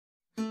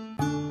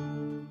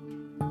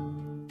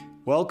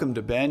Welcome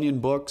to Banyan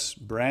Books,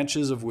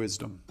 Branches of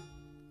Wisdom,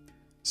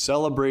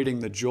 celebrating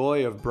the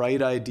joy of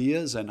bright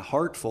ideas and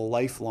heartful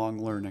lifelong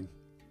learning.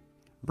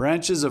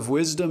 Branches of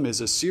Wisdom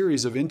is a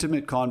series of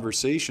intimate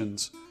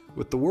conversations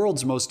with the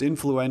world's most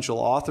influential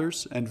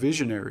authors and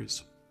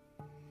visionaries.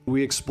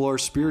 We explore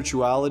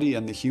spirituality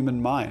and the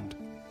human mind,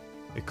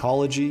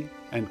 ecology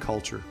and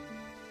culture.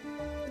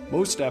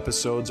 Most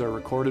episodes are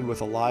recorded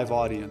with a live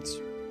audience.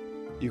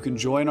 You can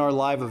join our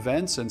live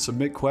events and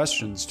submit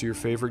questions to your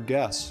favorite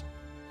guests.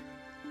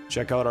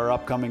 Check out our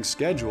upcoming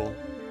schedule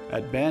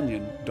at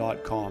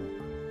banyan.com.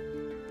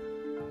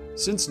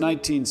 Since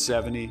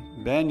 1970,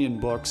 Banyan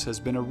Books has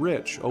been a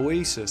rich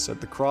oasis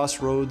at the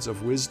crossroads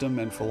of wisdom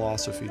and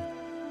philosophy,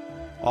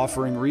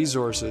 offering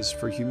resources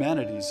for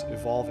humanity's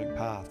evolving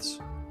paths.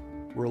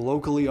 We're a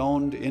locally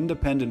owned,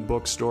 independent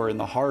bookstore in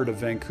the heart of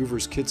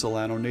Vancouver's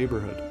Kitsilano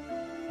neighborhood.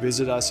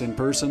 Visit us in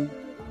person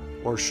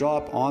or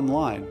shop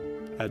online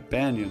at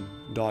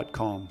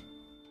banyan.com.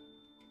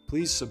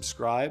 Please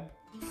subscribe,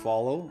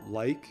 follow,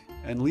 like,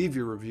 and leave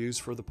your reviews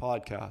for the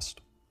podcast.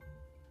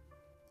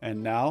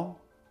 And now,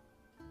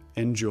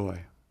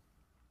 enjoy.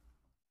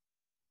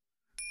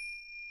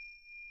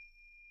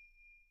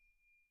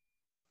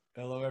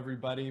 Hello,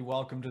 everybody.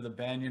 Welcome to the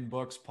Banyan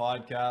Books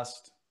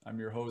podcast. I'm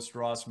your host,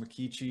 Ross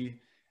McKeechee.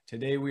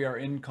 Today, we are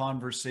in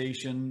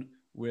conversation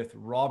with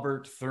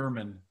Robert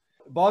Thurman.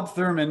 Bob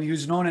Thurman,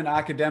 who's known in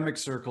academic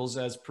circles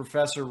as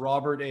Professor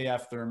Robert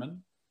A.F.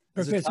 Thurman.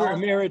 Professor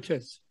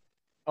Emeritus.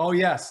 Oh,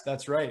 yes,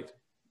 that's right.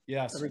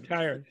 Yes. I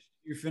retired.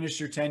 You finished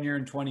your tenure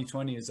in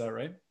 2020, is that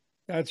right?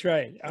 That's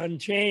right.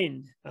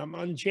 Unchained. I'm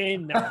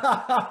unchained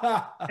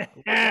now.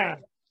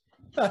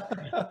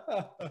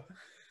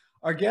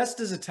 Our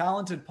guest is a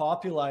talented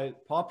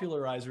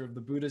popularizer of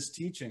the Buddhist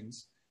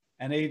teachings,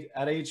 and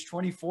at age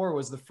 24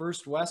 was the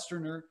first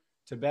Westerner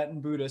Tibetan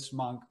Buddhist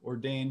monk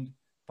ordained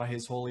by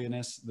His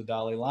Holiness the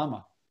Dalai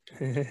Lama.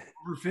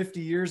 Over 50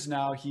 years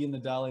now, he and the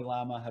Dalai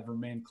Lama have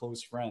remained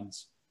close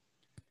friends.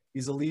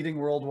 He's a leading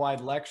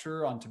worldwide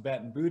lecturer on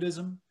Tibetan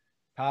Buddhism,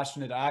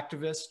 passionate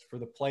activist for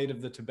the plight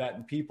of the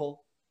Tibetan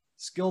people,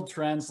 skilled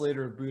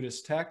translator of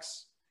Buddhist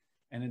texts,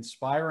 and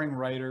inspiring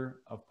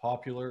writer of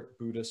popular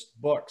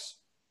Buddhist books.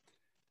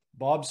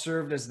 Bob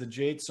served as the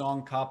Jait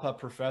Tsongkhapa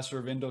Professor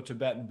of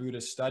Indo-Tibetan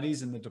Buddhist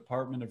Studies in the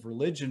Department of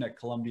Religion at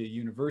Columbia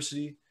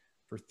University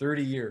for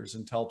 30 years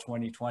until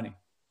 2020.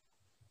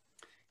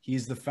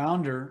 He's the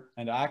founder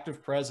and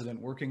active president,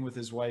 working with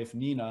his wife,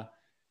 Nina,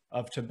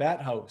 of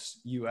Tibet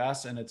House,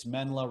 US, and its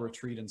Menla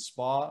Retreat and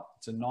Spa.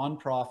 It's a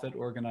nonprofit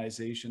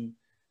organization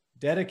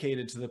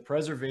dedicated to the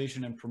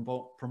preservation and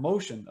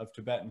promotion of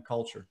Tibetan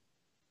culture,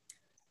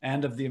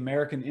 and of the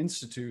American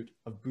Institute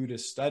of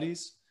Buddhist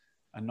Studies,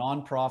 a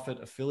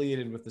nonprofit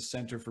affiliated with the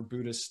Center for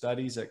Buddhist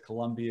Studies at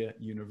Columbia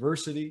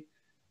University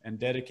and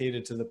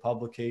dedicated to the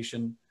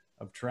publication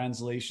of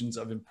translations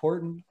of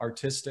important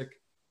artistic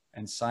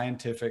and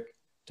scientific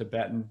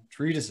Tibetan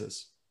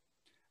treatises.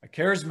 A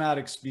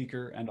charismatic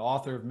speaker and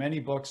author of many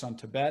books on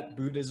Tibet,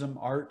 Buddhism,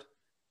 art,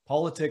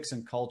 politics,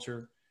 and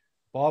culture,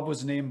 Bob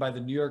was named by the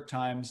New York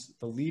Times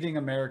the leading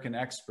American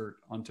expert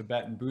on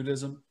Tibetan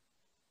Buddhism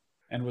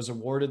and was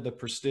awarded the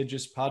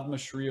prestigious Padma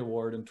Shri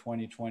Award in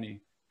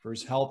 2020 for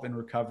his help in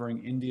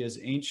recovering India's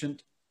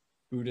ancient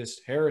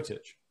Buddhist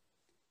heritage.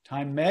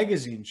 Time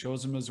magazine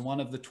chose him as one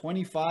of the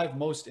 25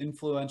 most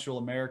influential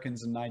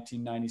Americans in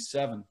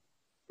 1997.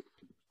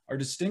 Our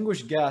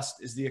distinguished guest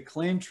is the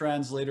acclaimed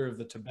translator of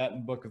the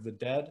Tibetan Book of the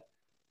Dead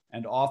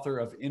and author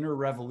of Inner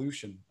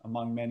Revolution,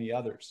 among many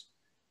others.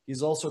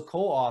 He's also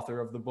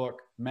co-author of the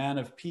book Man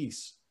of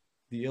Peace,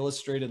 the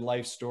illustrated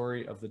life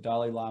story of the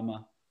Dalai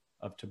Lama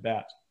of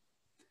Tibet.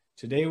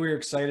 Today, we're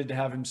excited to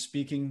have him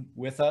speaking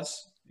with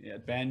us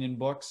at Banyan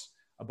Books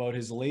about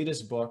his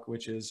latest book,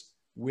 which is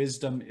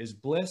Wisdom is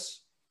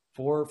Bliss,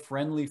 4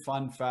 friendly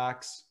fun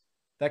facts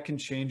that can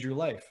change your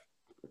life.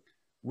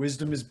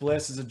 Wisdom is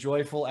Bliss is a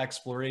joyful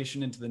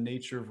exploration into the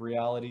nature of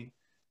reality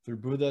through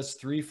Buddha's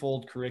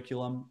threefold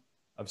curriculum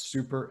of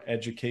super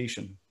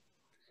education.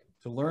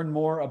 To learn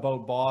more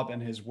about Bob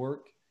and his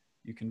work,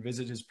 you can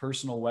visit his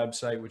personal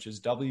website, which is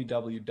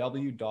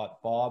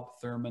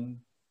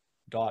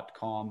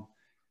www.bobthurman.com.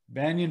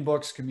 Banyan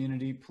Books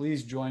community,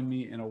 please join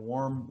me in a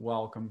warm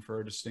welcome for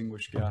our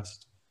distinguished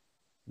guest,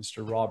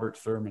 Mr. Robert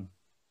Thurman.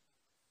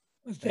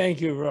 Thank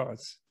you,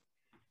 Ross.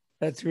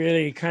 That's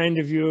really kind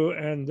of you,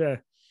 and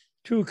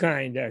too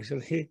kind,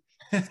 actually.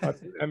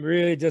 I'm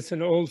really just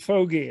an old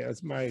fogey,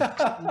 as my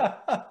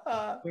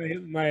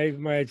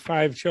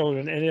 5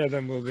 children. Any of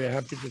them will be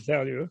happy to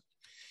tell you.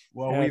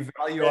 Well, we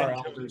value our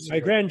elders.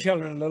 My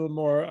grandchildren a little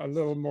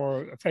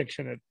more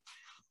affectionate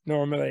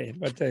normally,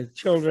 but the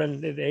children,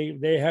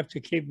 they have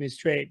to keep me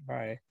straight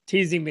by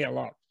teasing me a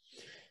lot.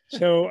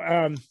 So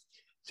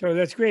so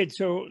that's great.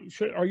 So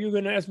are you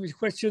going to ask me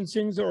questions,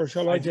 things, or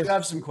shall I just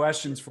have some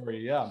questions for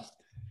you? Yeah.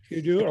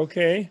 You do?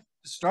 Okay.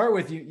 To start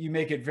with, you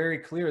make it very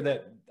clear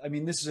that, I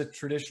mean, this is a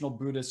traditional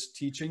Buddhist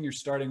teaching. You're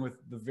starting with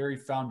the very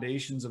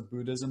foundations of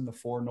Buddhism, the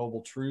 4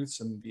 Noble Truths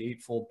and the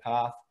Eightfold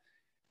Path.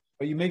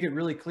 But you make it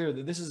really clear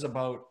that this is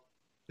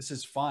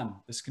fun.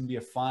 This can be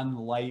a fun,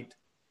 light,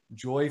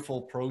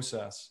 joyful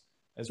process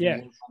as we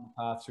Yes. work on the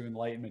path to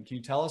enlightenment. Can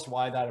you tell us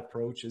why that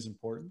approach is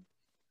important?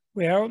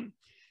 Well,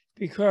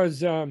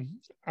 because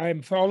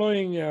I'm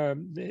following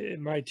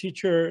my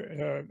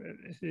teacher,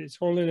 His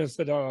Holiness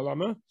the Dalai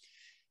Lama,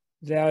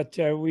 that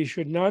we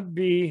should not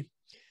be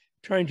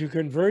trying to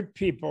convert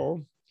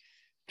people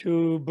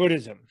to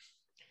Buddhism.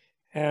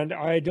 And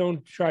I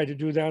don't try to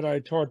do that. I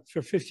taught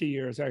for 50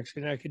 years,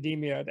 actually, in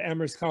academia at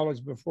Amherst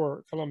College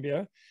before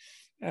Columbia,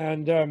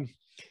 and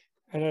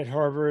at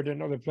Harvard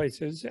and other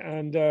places.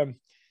 And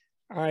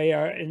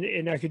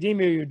in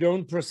academia, you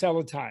don't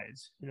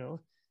proselytize,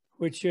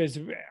 which is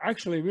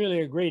actually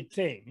really a great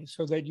thing,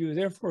 so that you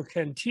therefore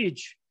can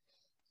teach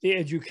the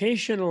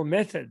educational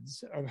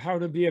methods of how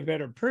to be a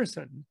better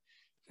person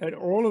that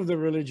all of the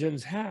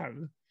religions have,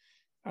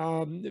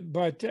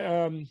 but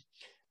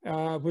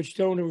which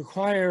don't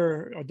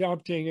require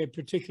adopting a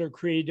particular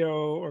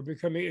credo or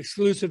becoming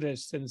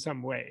exclusivist in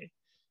some way.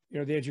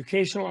 The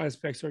educational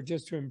aspects are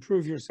just to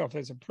improve yourself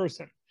as a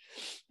person.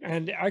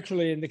 And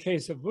actually, in the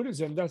case of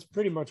Buddhism, that's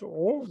pretty much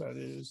all that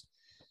is.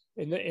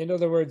 In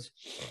other words,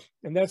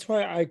 and that's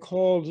why I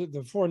called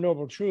the Four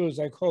Noble Truths,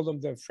 I call them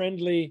the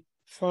friendly,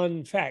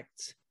 fun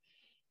facts,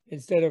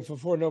 instead of the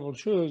Four Noble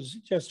Truths,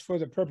 just for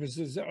the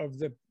purposes of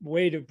the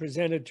way to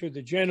present it to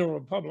the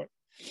general public.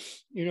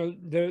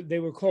 They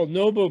were called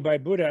noble by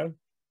Buddha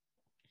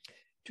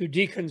to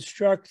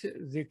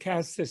deconstruct the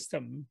caste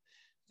system,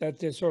 that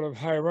this sort of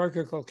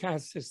hierarchical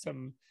caste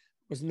system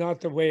was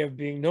not the way of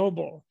being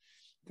noble.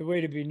 The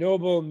way to be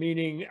noble,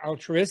 meaning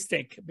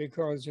altruistic,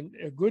 because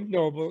a good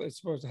noble is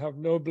supposed to have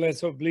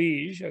noblesse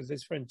oblige, as the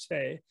French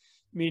say,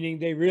 meaning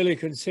they really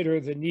consider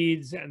the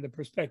needs and the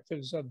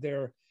perspectives of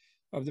the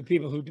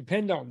people who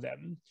depend on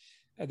them,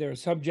 their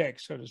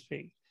subjects, so to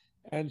speak.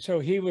 And so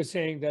he was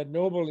saying that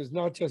noble is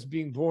not just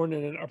being born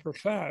in an upper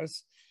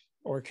class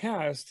or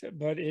caste,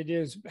 but it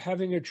is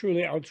having a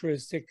truly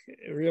altruistic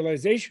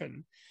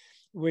realization,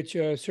 which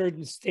a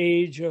certain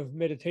stage of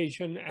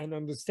meditation and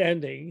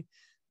understanding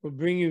will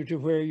bring you to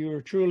where you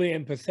are truly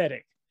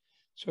empathetic.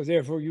 So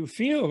therefore you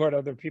feel what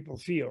other people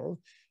feel,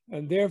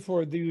 and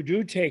therefore you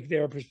do take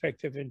their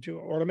perspective into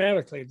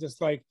automatically,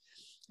 just like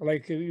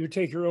you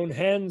take your own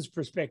hand's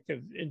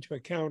perspective into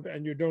account,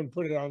 and you don't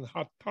put it on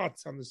hot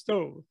pots on the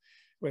stove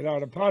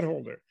without a pot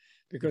holder,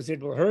 because it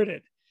will hurt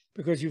it,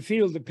 because you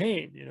feel the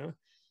pain,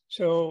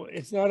 So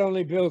it's not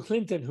only Bill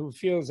Clinton who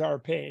feels our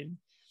pain,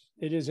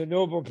 it is a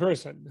noble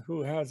person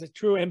who has a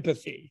true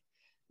empathy.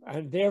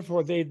 And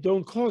therefore, they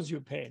don't cause you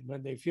pain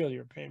when they feel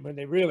your pain. When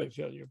they really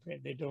feel your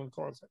pain, they don't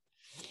cause it.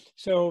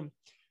 So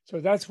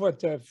that's what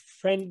the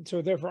friend,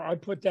 so therefore I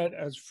put that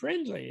as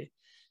friendly,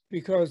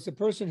 because the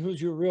person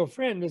who's your real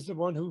friend is the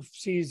one who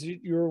sees it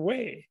your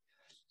way.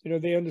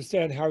 They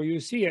understand how you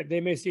see it.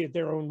 They may see it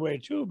their own way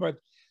too, but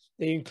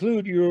they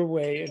include your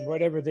way in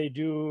whatever they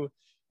do.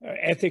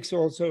 Ethics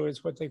also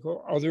is what they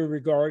call other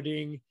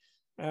regarding.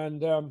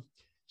 And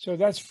so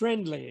that's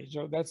friendly.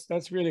 So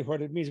that's really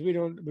what it means.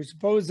 We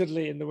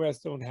supposedly in the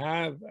West don't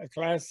have a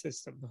class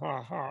system,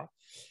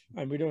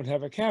 and we don't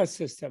have a caste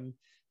system,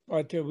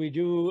 but we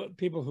do.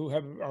 People who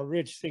are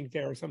rich think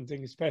they're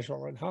something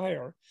special and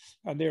higher,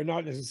 and they're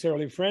not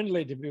necessarily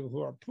friendly to people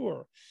who are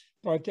poor.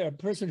 But a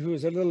person who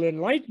is a little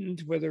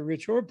enlightened, whether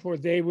rich or poor,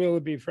 they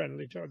will be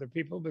friendly to other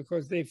people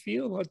because they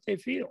feel what they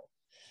feel,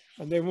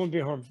 and they won't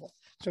be harmful.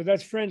 So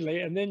that's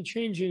friendly. And then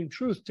changing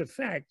truth to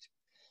fact,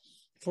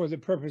 for the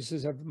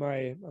purposes of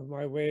my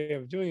way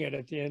of doing it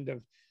at the end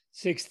of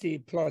 60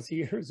 plus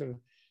years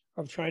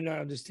of trying to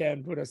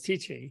understand Buddha's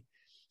teaching.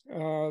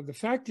 The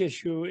fact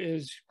issue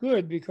is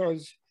good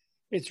because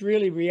it's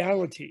really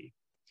reality.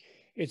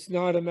 It's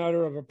not a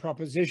matter of a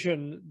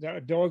proposition,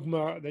 a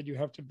dogma that you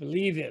have to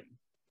believe in,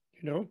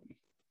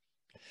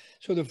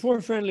 So the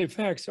four friendly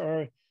facts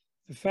are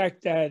the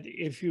fact that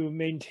if you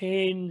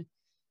maintain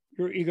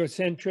your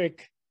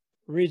egocentric,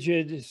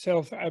 rigid,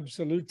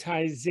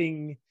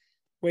 self-absolutizing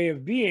way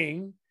of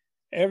being,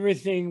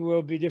 everything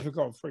will be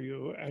difficult for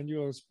you, and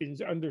you'll be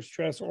under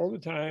stress all the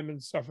time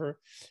and suffer.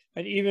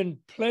 And even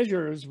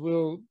pleasures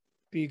will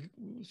be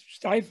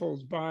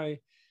stifled by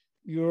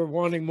your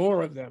wanting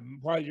more of them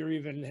while you're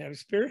even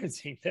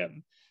experiencing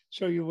them.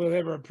 So you will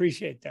never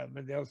appreciate them,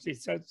 and they'll see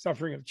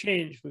suffering of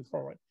change, we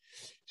call it.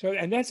 So,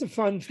 and that's a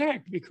fun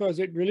fact because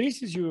it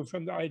releases you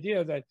from the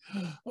idea that,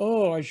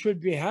 oh, I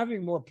should be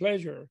having more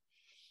pleasure,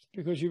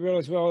 because you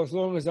realize, well, as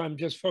long as I'm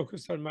just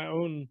focused on my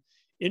own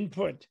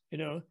input,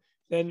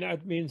 then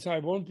that means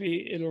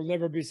it'll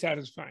never be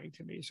satisfying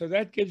to me. So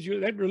that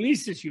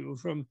releases you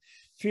from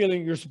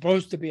feeling you're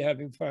supposed to be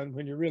having fun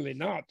when you're really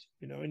not,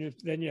 and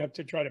then you have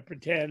to try to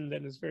pretend,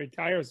 and it's very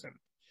tiresome.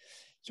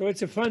 So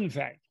it's a fun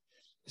fact.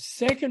 The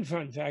second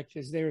fun fact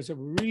is there's a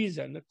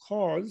reason, a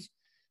cause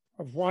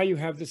of why you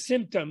have the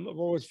symptom of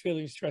always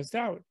feeling stressed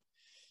out.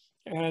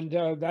 And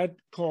that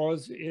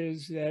cause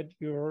is that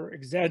you're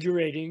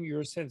exaggerating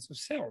your sense of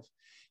self.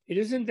 It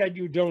isn't that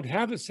you don't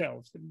have a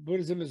self.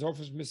 Buddhism is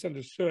often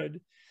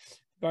misunderstood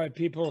by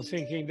people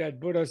thinking that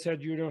Buddha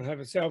said you don't have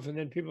a self, and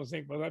then people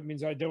think, well, that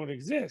means I don't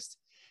exist.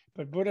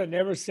 But Buddha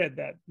never said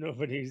that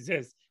nobody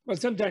exists. Well,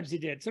 sometimes he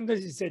did.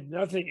 Sometimes he said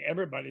nothing,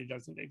 everybody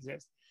doesn't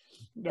exist.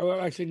 No,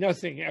 actually,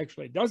 nothing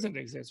actually doesn't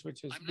exist,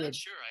 which is good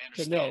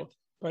to know.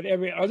 But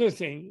every other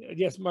thing,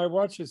 yes, my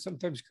watch is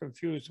sometimes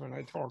confused when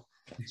I talk,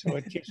 so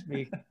it keeps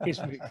me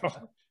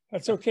calm.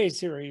 That's okay,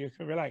 Siri. You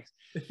can relax.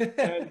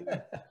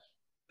 And,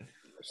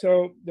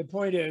 so the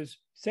point is,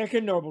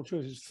 second noble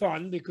truth is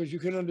fun because you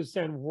can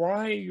understand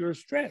why you're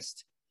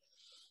stressed,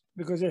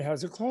 because it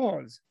has a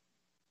cause,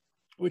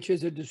 which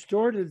is a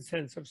distorted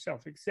sense of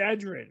self,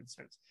 exaggerated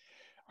sense.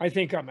 I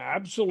think I'm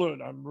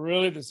absolute. I'm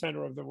really the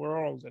center of the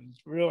world, and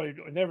it's really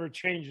never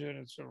changes. And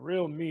it's a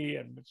real me,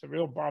 and it's a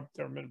real Bob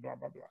Thurman, blah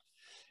blah blah.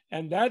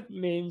 And that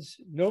means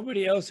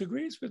nobody else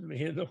agrees with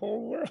me in the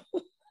whole world.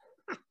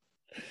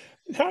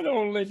 Not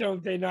only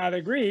don't they not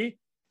agree,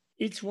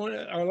 each one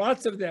or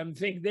lots of them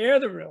think they're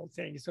the real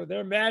thing. So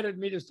they're mad at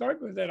me to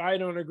start with that I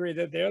don't agree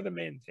that they're the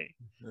main thing.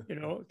 You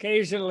know,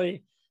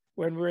 occasionally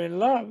when we're in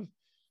love,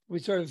 we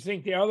sort of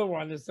think the other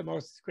one is the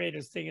most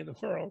greatest thing in the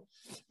world.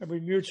 And we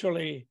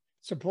mutually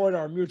support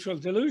our mutual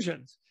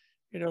delusions,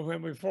 you know,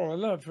 when we fall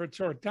in love for a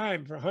short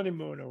time, for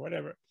honeymoon or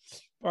whatever.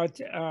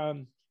 But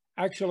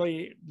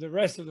actually, the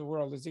rest of the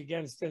world is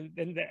against,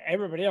 and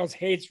everybody else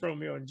hates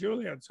Romeo and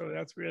Juliet. So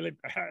that's really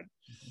bad,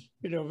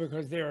 you know,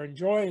 because they're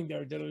enjoying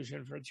their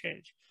delusion for a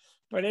change.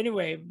 But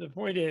anyway, the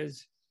point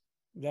is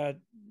that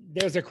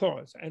there's a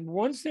cause. And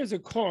once there's a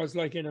cause,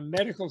 like in a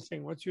medical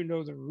thing, once you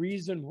know the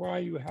reason why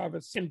you have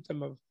a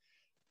symptom of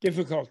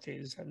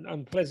difficulties and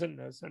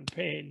unpleasantness and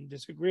pain,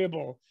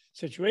 disagreeable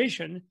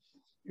situation,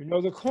 you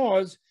know the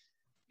cause,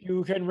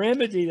 you can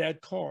remedy that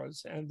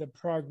cause. And the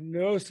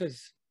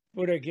prognosis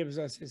Buddha gives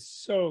us is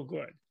so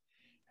good.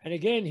 And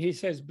again, he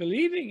says,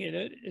 believing in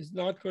it is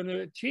not going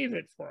to achieve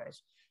it for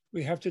us.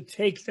 We have to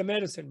take the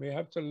medicine. We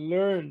have to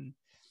learn.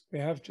 We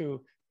have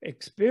to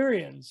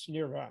experience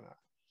nirvana.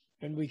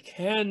 And we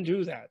can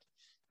do that.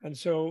 And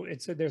so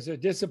there's a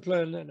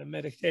discipline and a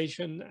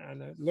meditation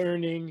and a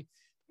learning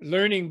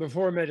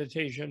before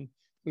meditation,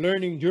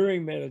 learning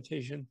during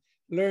meditation,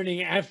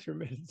 learning after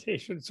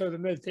meditation. So the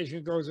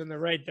meditation goes in the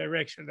right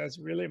direction. That's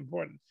really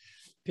important.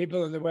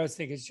 People in the West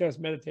think it's just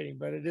meditating,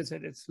 but it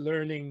isn't. It's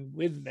learning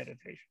with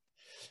meditation.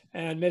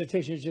 And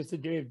meditation is just a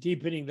way of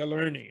deepening the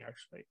learning,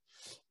 actually.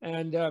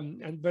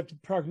 But the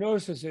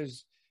prognosis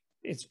is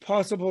it's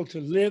possible to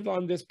live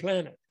on this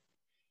planet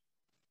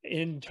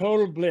in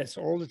total bliss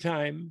all the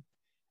time,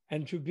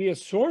 and to be a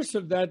source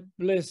of that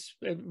bliss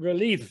and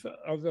relief,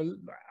 of the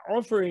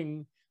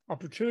offering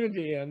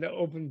opportunity and the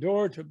open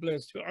door to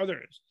bliss to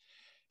others.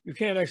 You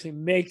can't actually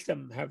make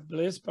them have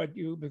bliss, but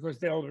because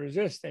they'll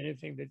resist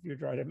anything that you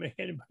try to make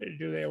anybody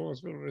do, they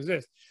always will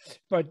resist.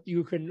 But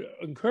you can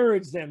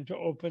encourage them to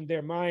open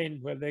their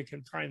mind where they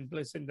can find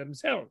bliss in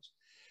themselves.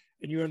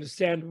 And you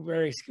understand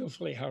very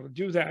skillfully how to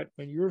do that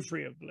when you're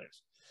free of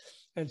bliss.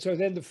 And so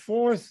then the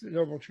fourth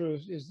noble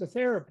truth is the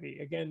therapy.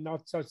 Again,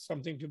 not such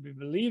something to be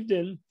believed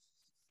in,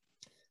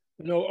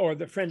 or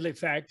the friendly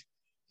fact.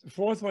 The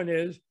fourth one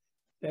is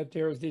that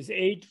there's these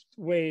 8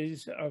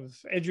 ways of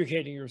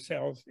educating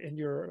yourself in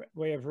your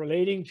way of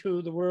relating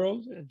to the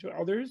world and to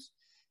others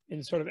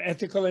in sort of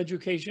ethical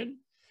education.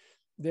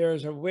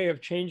 There's a way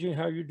of changing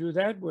how you do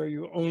that, where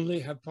you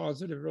only have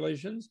positive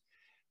relations.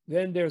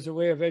 Then there's a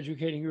way of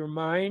educating your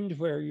mind,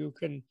 where you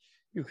can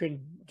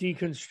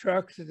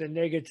deconstruct the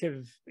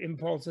negative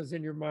impulses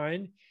in your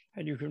mind,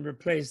 and you can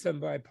replace them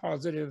by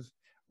positive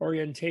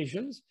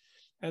orientations.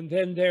 And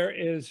then there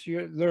is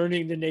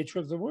learning the nature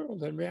of the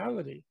world and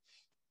reality,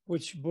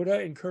 which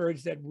Buddha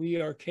encouraged that we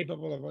are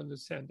capable of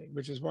understanding,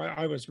 which is why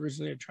I was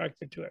originally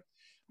attracted to it.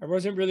 I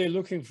wasn't really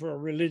looking for a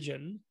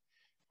religion.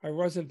 I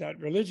wasn't that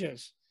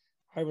religious.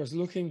 I was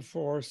looking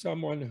for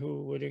someone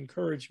who would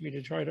encourage me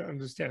to try to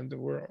understand the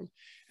world.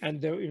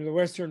 And the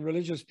Western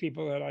religious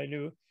people that I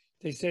knew,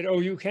 they said, oh,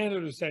 you can't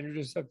understand, you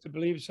just have to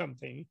believe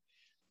something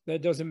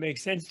that doesn't make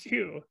sense to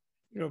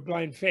you,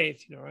 blind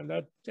faith, and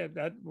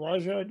that why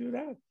should I do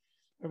that?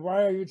 And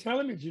why are you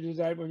telling me to do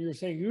that when you're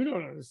saying you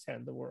don't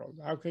understand the world?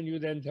 How can you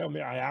then tell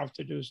me I have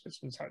to do such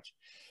and such?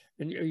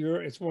 And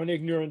it's one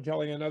ignorant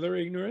telling another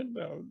ignorant.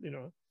 Well,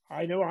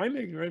 I know I'm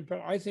ignorant,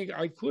 but I think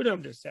I could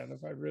understand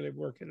if I really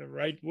work in the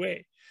right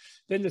way.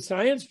 Then the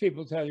science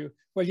people tell you,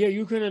 well, yeah,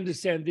 you can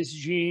understand this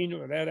gene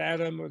or that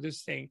atom or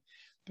this thing,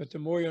 but the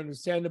more you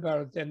understand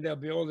about it, then there'll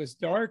be all this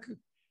dark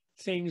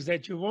things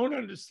that you won't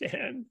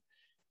understand.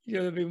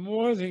 There'll be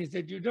more things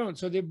that you don't.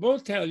 So they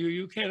both tell you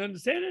you can't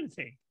understand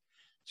anything.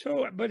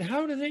 So, but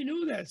how do they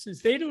know that,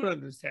 since they don't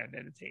understand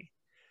anything?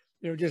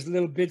 Just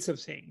little bits of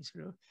things.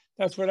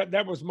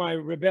 That was my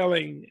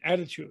rebelling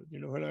attitude.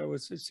 When I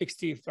was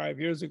 65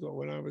 years ago,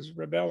 when I was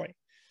rebelling,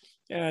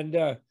 and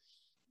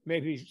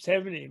maybe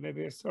 70,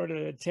 maybe I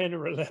started at 10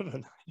 or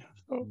 11, I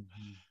don't know,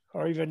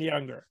 or even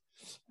younger.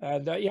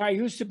 And I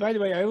used to. By the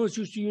way, I always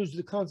used to use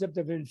the concept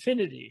of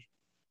infinity.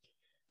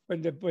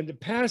 When the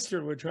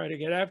pastor would try to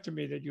get after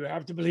me that you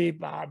have to believe,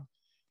 Bob,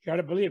 you got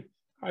to believe.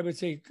 I would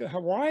say,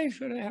 why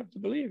should I have to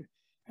believe?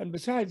 And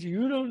besides,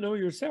 you don't know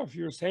yourself.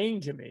 You're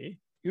saying to me,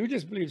 you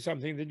just believe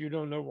something that you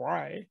don't know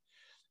why.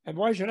 And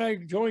why should I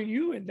join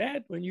you in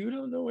that when you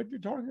don't know what you're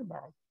talking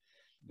about?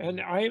 And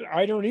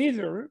I don't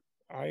either,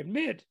 I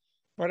admit,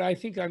 but I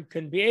think I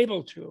can be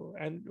able to.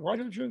 And why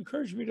don't you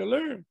encourage me to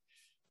learn?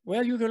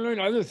 Well, you can learn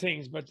other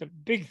things, but the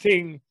big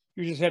thing,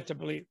 you just have to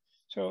believe.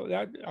 So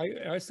that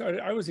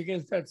I was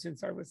against that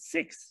since I was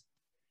 6.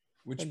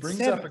 Which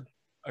brings up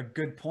a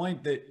good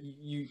point that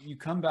you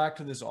come back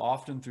to this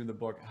often through the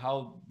book,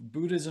 how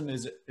Buddhism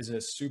is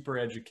a super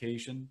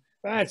education.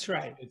 That's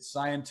right. It's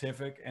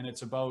scientific, and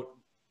it's about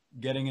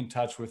getting in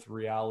touch with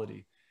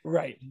reality.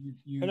 Right.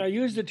 And I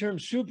use the term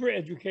super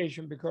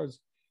education because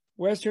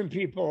Western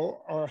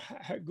people are,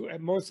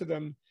 most of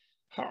them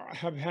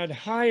have had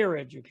higher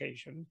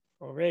education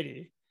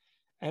already,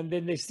 and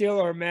then they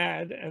still are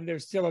mad and they're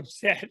still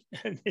upset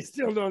and they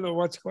still don't know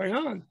what's going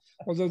on,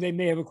 although they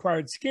may have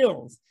acquired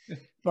skills.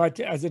 But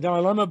as the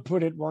Dalai Lama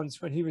put it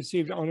once when he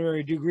received an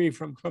honorary degree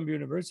from Columbia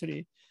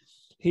University,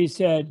 he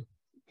said,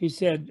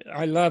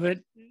 I love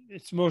it.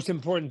 It's the most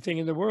important thing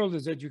in the world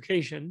is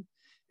education.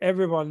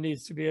 Everyone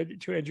needs to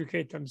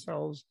educate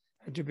themselves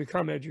and to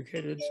become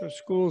educated. So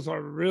schools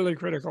are really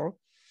critical.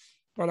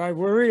 But I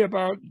worry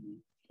about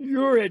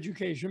your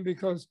education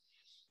because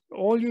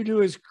all you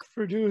do is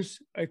produce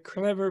a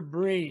clever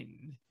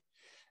brain.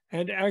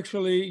 And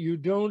actually, you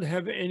don't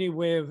have any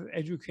way of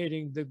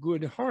educating the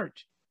good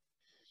heart.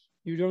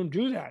 You don't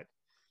do that.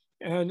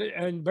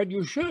 But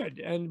you should.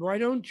 And why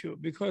don't you?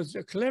 Because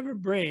a clever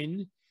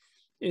brain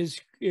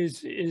is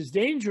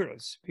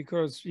dangerous,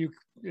 because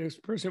this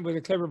person with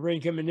a clever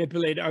brain can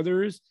manipulate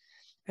others,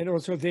 and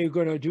also they're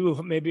going to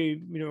do maybe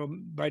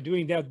by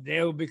doing that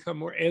they'll become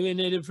more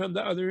alienated from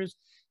the others,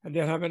 and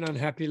they'll have an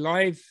unhappy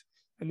life,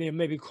 and they'll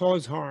maybe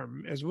cause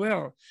harm as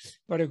well.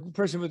 But a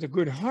person with a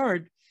good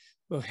heart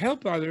will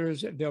help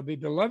others, and they'll be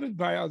beloved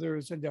by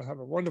others, and they'll have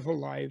a wonderful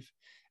life.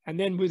 And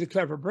then with a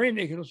clever brain,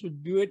 they can also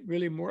do it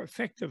really more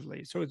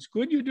effectively. So it's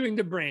good you're doing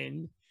the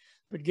brain,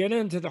 but get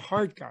into the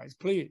heart, guys,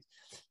 please.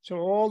 So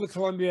all the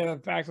Columbia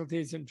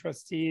faculties and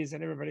trustees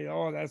and everybody,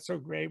 oh, that's so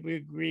great, we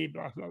agree,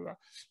 blah, blah, blah.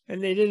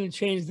 And they didn't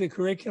change the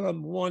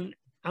curriculum 1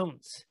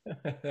 ounce.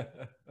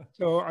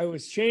 So I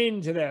was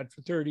chained to that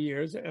for 30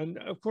 years. And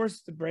of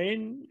course, the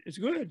brain is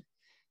good.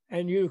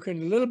 And you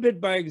can, a little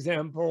bit by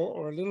example,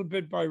 or a little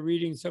bit by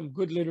reading some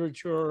good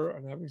literature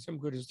and having some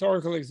good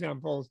historical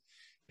examples,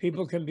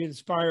 people can be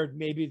inspired.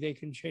 Maybe they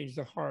can change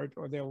the heart,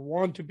 or they'll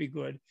want to be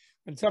good.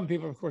 And some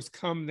people, of course,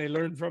 they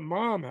learn from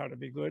mom how to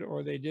be good,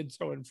 or they did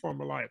so in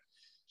former life.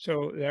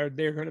 So they're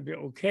going to be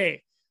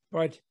okay.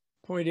 But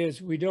point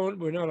is,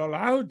 we're not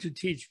allowed to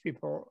teach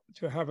people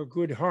to have a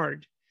good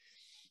heart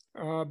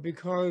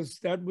because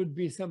that would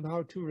be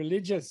somehow too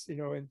religious,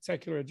 in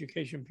secular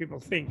education, people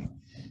think.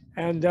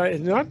 And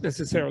it's not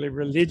necessarily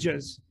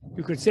religious.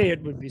 You could say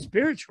it would be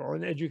spiritual,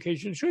 and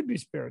education should be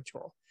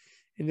spiritual,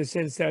 in the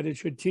sense that it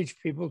should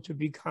teach people to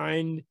be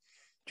kind,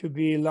 to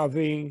be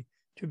loving,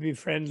 to be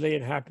friendly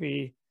and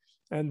happy.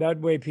 And that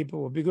way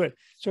people will be good.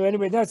 So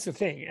anyway, that's the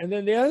thing. And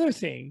then the other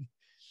thing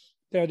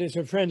that is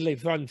a friendly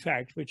fun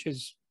fact, which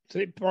is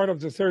part of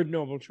the third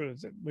noble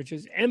truth, which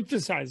is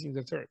emphasizing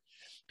the third.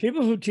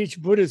 People who teach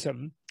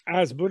Buddhism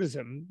as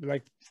Buddhism,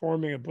 like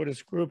forming a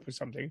Buddhist group or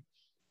something,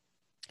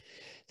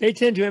 they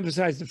tend to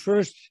emphasize the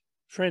first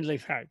friendly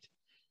fact.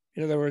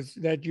 In other words,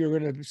 that you're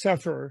going to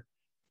suffer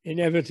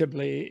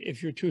inevitably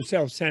if you're too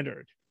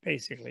self-centered,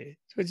 basically.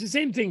 So it's the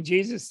same thing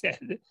Jesus said,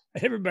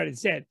 everybody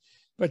said.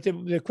 But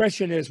the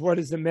question is, what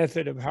is the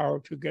method of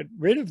how to get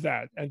rid of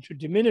that and to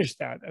diminish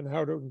that, and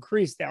how to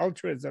increase the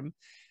altruism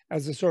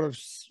as a sort of,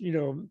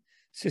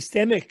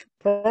 systemic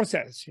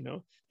process,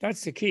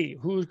 That's the key.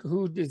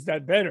 Who does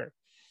that better?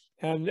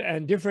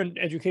 And different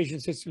education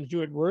systems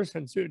do it worse,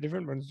 and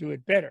different ones do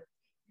it better,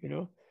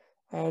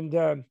 And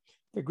the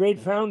great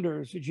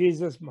founders,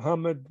 Jesus,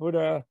 Muhammad,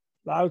 Buddha,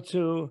 Lao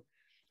Tzu,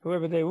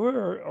 whoever they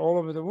were all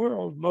over the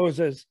world,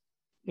 Moses,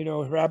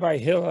 Rabbi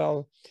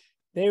Hillel,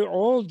 they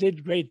all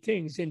did great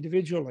things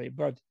individually,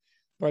 but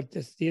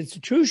the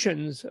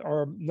institutions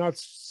are not,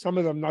 some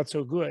of them not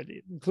so good,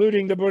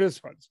 including the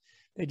Buddhist ones.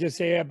 They just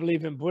say, I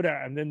believe in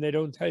Buddha, and then they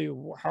don't tell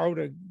you how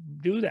to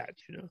do that,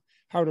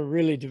 how to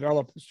really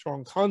develop a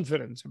strong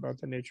confidence about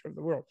the nature of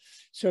the world.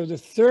 So the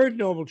third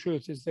noble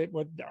truth is that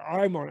what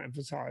I want to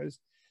emphasize,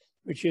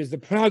 which is the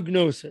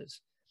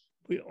prognosis.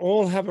 We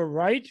all have a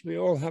right, we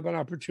all have an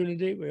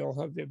opportunity, we all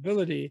have the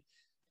ability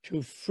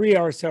to free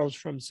ourselves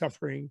from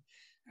suffering.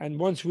 And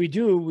once we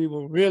do, we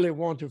will really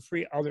want to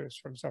free others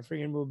from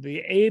suffering, and we'll be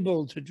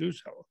able to do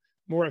so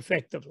more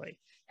effectively,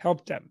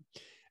 help them.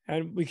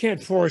 And we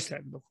can't force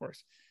them, of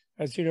course.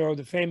 As you know,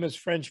 the famous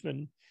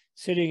Frenchman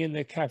sitting in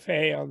the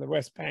cafe on the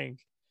West Bank,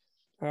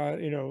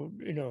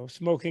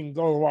 smoking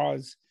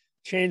Gauloise,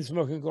 chain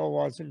smoking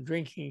Gauloise, and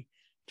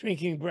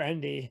drinking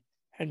brandy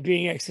and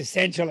being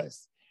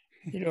existentialist.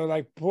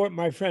 Like poor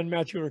my friend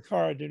Matthew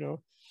Ricard,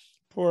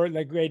 poor,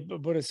 like, great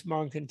Buddhist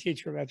monk and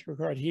teacher Matthew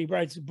Ricard. He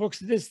writes books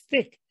this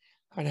thick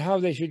on how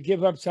they should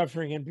give up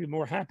suffering and be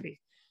more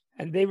happy.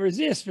 And they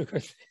resist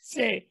because they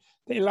say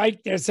they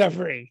like their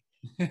suffering,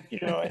 and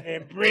they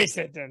embrace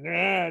it,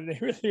 and they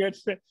really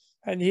upset.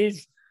 And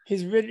he's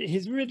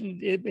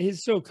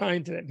He's so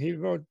kind to them. He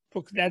wrote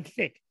books that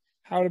thick,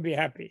 How to Be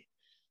Happy,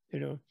 you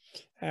know,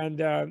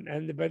 and I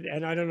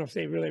don't know if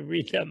they really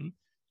read them.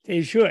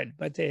 They should,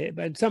 but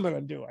some of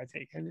them do, I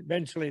think, and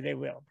eventually they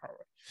will,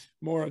 probably.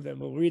 More of them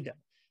will read them.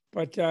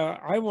 But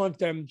I want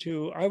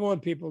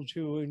people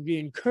to be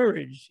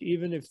encouraged,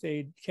 even if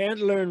they can't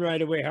learn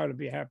right away how to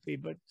be happy,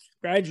 but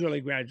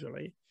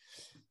gradually,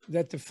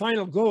 that the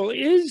final goal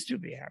is to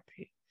be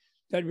happy,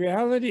 that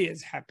reality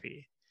is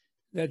happy,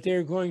 that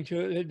they're going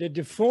to, the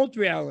default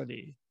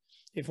reality,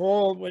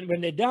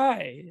 when they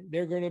die,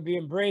 they're going to be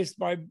embraced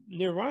by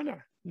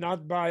nirvana,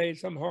 not by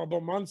some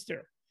horrible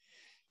monster,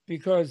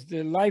 because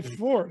the life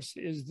force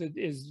is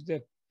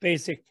the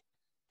basic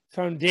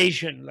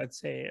foundation, let's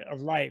say,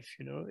 of life.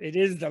 You know, it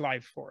is the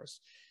life force,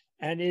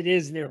 and it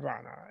is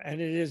nirvana, and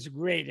it is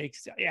great.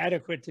 It's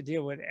adequate to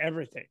deal with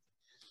everything,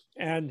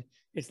 and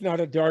it's not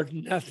a dark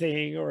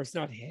nothing, or it's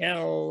not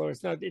hell, or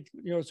it's not,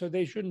 so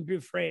they shouldn't be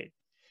afraid.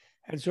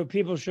 And so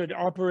people should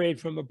operate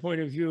from a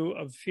point of view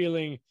of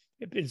feeling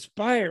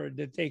inspired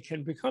that they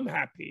can become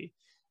happy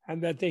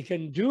and that they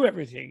can do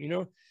everything.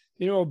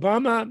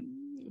 Obama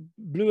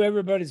blew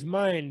everybody's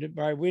mind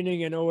by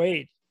winning in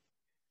 2008.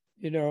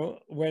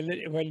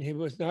 When he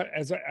was not,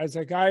 as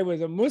a guy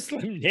with a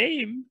Muslim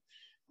name,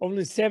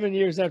 only 7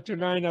 years after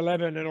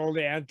 9/11 and all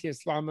the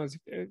anti-Islamist,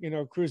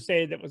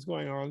 crusade that was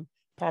going on,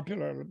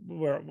 popular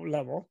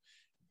level,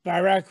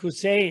 Barack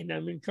Hussein, I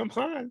mean, come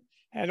on.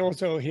 And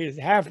also he's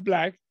half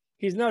black.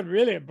 He's not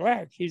really a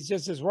black. He's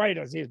just as white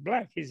as he's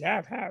black. He's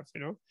half,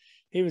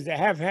 He was a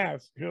half,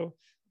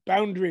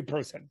 boundary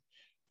person.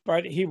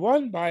 But he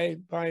won by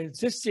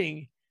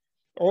insisting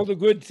all the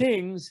good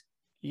things.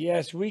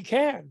 Yes, we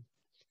can.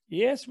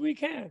 Yes, we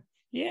can.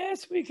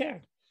 Yes, we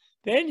can.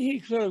 Then he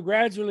sort of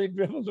gradually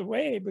dribbled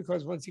away,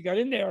 because once he got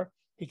in there,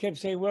 he kept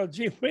saying, well,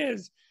 gee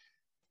whiz,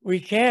 we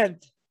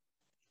can't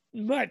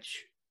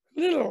much,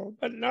 little,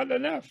 but not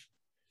enough,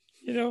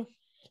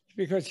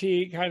 because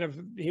he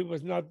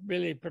was not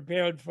really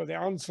prepared for the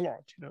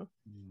onslaught,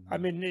 I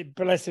mean,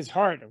 bless his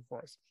heart, of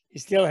course.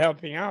 He's still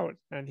helping out,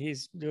 and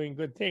he's doing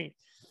good things.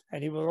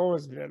 And he will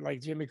always be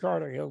like Jimmy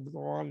Carter. He'll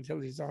go on until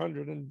he's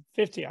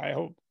 150, I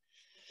hope.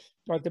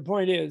 But the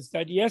point is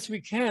that, yes,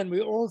 we can.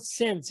 We all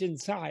sense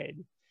inside,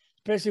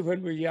 especially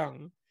when we're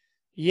young.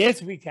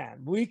 Yes, we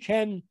can. We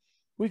can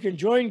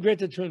join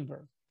Greta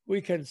Thunberg.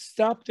 We can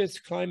stop this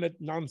climate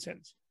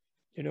nonsense,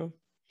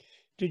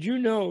 Did you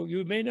know,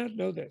 you may not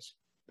know this,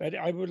 but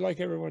I would like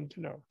everyone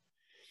to know.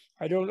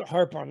 I don't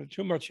harp on it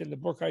too much in the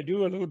book. I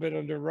do a little bit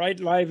under right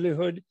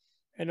livelihood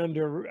and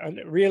under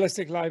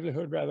realistic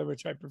livelihood, rather,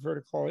 which I prefer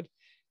to call it,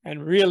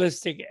 and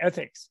realistic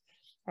ethics.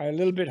 I a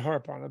little bit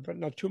harp on it, but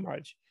not too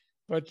much.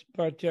 But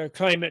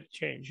climate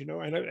change,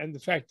 and the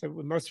fact that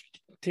we must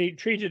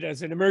treat it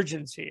as an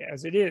emergency,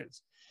 as it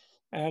is.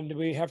 And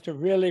we have to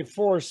really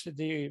force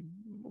the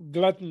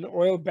glutton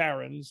oil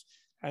barons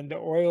and the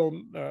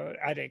oil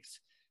addicts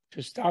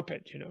to stop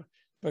it,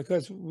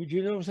 because would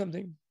you know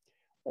something?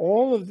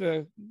 All of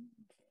the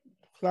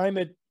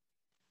climate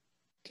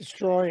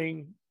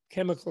destroying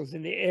chemicals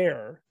in the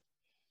air,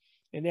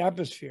 in the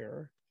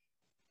atmosphere,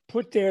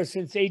 put there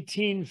since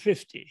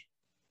 1850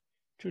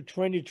 to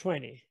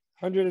 2020,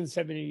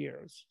 170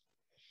 years.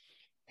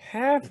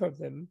 Half of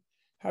them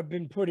have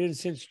been put in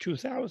since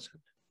 2000.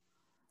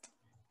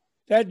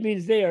 That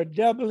means they are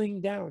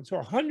doubling down. So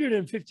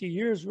 150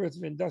 years worth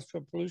of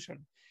industrial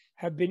pollution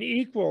have been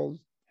equaled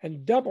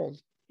and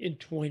doubled in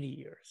 20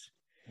 years.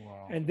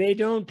 Wow. And they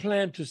don't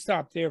plan to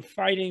stop. They're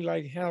fighting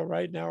like hell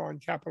right now on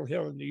Capitol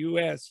Hill in the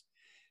US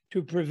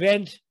to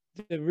prevent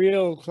the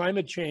real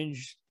climate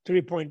change,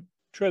 3.5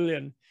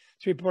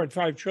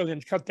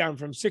 trillion, cut down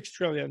from 6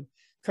 trillion,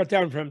 cut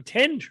down from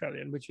 10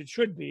 trillion, which it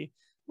should be,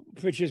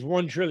 which is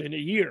 1 trillion a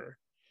year,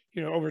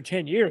 over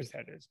 10 years,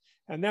 that is.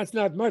 And that's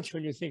not much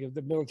when you think of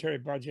the military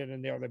budget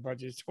and the other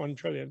budgets, 1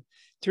 trillion,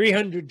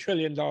 $300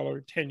 trillion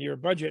 10-year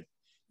budget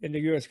in the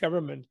US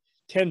government.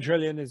 10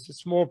 trillion is a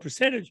small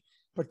percentage,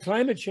 but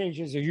climate change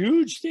is a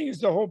huge thing.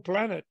 It's the whole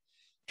planet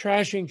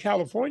trashing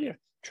California,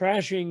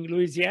 trashing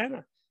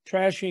Louisiana,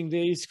 trashing the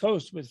East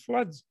Coast with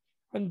floods.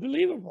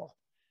 Unbelievable,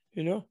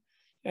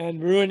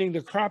 and ruining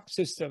the crop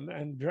system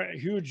and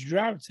huge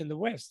droughts in the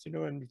West,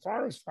 and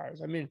forest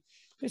fires. I mean,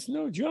 it's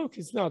no joke.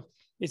 It's not,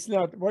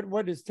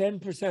 what is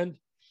 10%?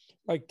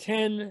 Like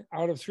 10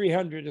 out of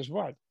 300 is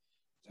what?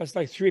 That's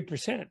like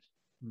 3%.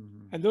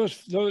 Mm-hmm. And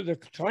the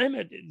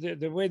climate,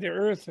 the way the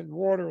earth and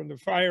water and the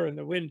fire and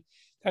the wind,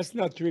 that's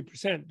not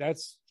 3%.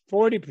 That's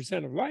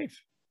 40% of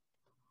life.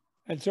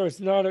 And so it's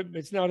not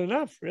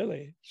enough,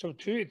 really. So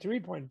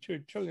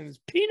 3.2 trillion is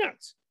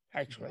peanuts,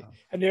 actually. Wow.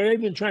 And they're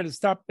even trying to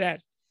stop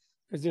that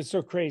because they're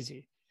so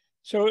crazy.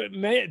 So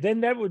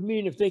then that would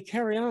mean if they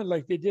carry on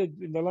like they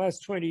did in the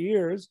last 20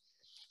 years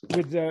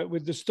with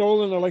the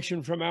stolen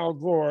election from Al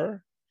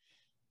Gore,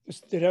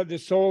 the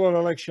stolen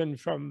election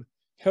from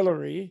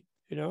Hillary,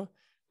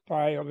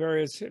 by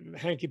various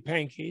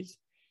hanky-pankies,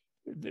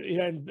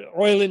 and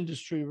oil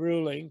industry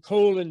ruling,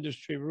 coal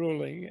industry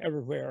ruling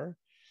everywhere.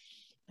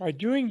 By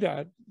doing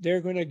that,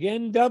 they're going to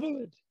again double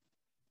it.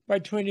 by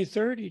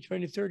 2030,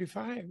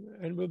 2035,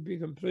 and we'll be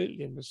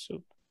completely in the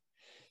soup.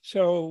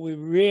 So we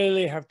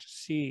really have to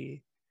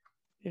see,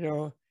 you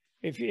know,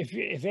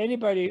 if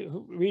anybody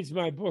who reads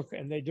my book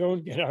and they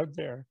don't get out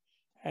there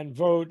and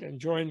vote and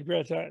join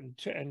Greta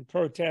and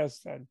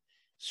protest and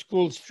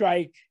school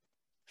strike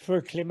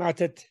för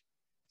klimatet,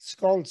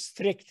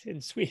 skolstrikt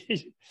in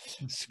Swedish,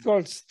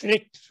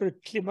 skolstrikt för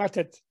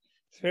klimatet.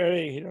 It's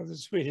very, you know, the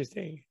Swedish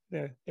thing.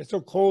 They're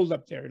so cold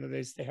up there, you know,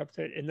 they have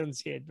to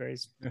enunciate very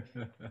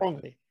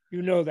strongly.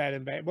 You know that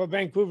in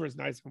Vancouver is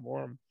nice and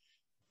warm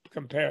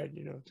compared,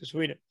 you know, to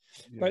Sweden.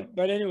 Yeah.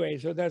 But anyway,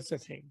 so that's the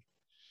thing.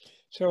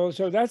 So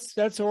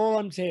that's all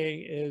I'm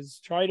saying is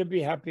try to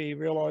be happy,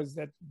 realize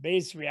that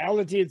base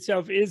reality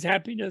itself is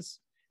happiness.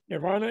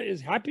 Nirvana is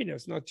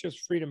happiness, not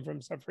just freedom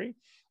from suffering.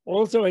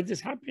 Also, it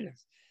is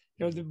happiness.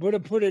 You know, the Buddha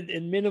put it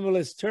in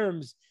minimalist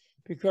terms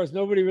because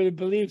nobody really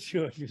believes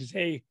you if you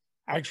say,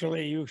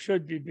 actually, you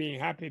should be being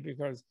happy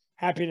because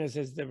happiness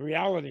is the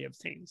reality of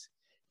things.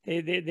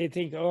 They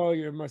think, oh,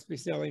 you must be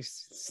selling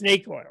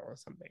snake oil or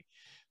something.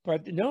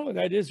 But no,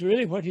 that is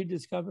really what he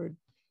discovered.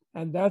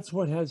 And that's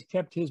what has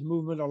kept his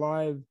movement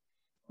alive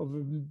over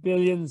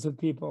billions of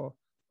people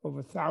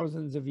over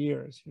thousands of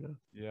years, you know.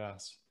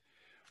 Yes.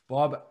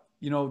 Bob,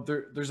 you know,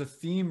 there's a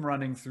theme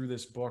running through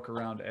this book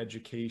around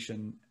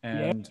education,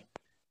 and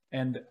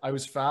I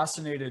was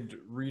fascinated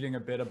reading a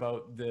bit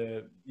about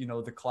the, you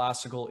know, the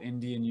classical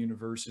Indian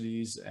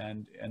universities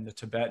and the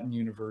Tibetan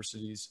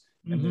universities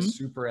and the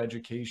super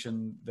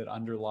education that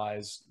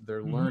underlies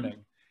their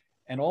learning.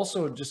 And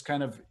also just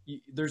kind of,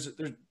 there's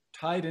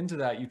tied into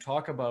that, you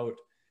talk about,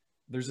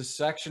 there's a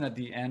section at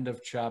the end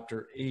of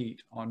chapter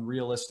 8 on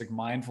realistic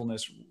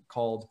mindfulness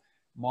called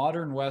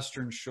Modern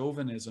Western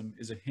Chauvinism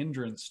is a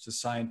Hindrance to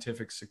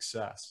Scientific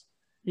Success.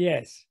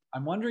 Yes.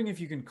 I'm wondering if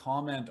you can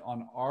comment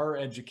on our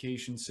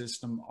education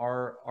system,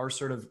 our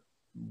sort of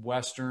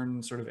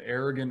Western sort of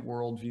arrogant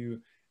worldview,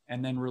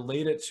 and then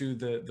relate it to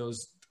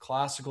those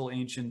classical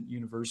ancient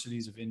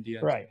universities of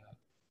India. Right.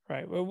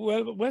 Right.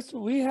 Well,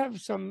 we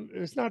have some,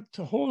 it's not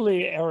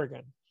wholly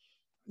arrogant.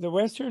 The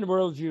Western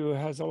worldview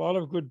has a lot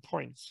of good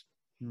points.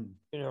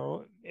 You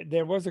know,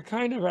 there was a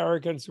kind of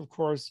arrogance, of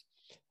course,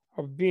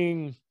 of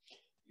being,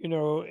 you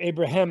know,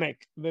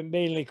 Abrahamic, but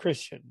mainly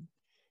Christian,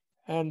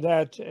 and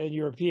that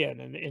European,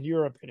 and in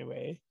Europe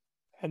anyway.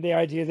 And the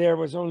idea there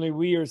was only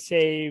we are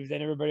saved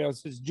and everybody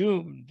else is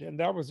doomed. And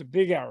that was a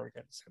big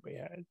arrogance that we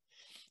had.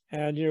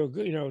 And,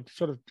 you know,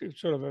 sort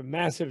of a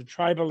massive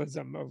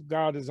tribalism of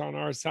God is on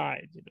our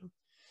side, you know,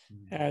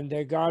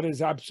 and God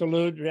is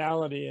absolute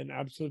reality and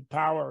absolute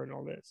power and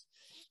all this.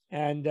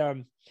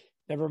 And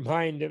never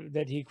mind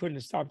that he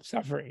couldn't stop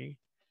suffering,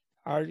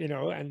 you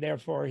know, and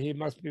therefore he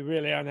must be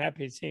really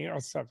unhappy seeing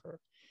us suffer.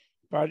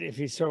 But if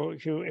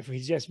he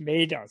just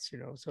made us, you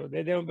know, so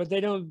they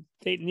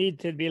need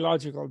to be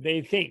logical.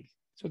 They think.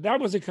 So that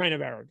was a kind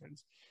of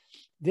arrogance.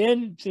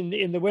 Then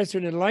in the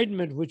Western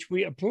Enlightenment, which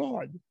we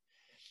applaud,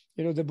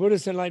 you know, the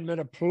Buddhist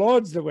Enlightenment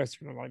applauds the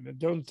Western Enlightenment.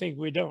 Don't think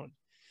we don't,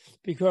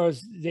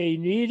 because they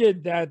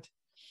needed that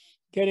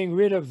getting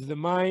rid of the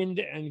mind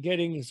and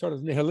getting sort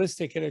of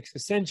nihilistic and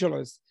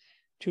existentialist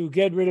to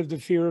get rid of the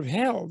fear of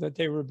hell that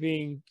they were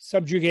being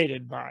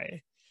subjugated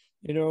by,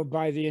 you know,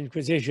 by the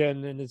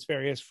Inquisition in its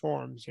various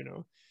forms, you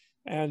know,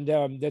 and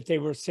that they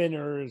were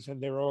sinners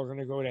and they were all going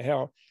to go to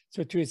hell.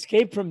 So to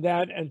escape from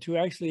that and to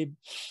actually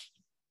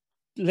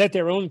let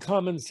their own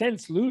common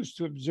sense loose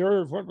to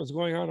observe what was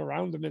going on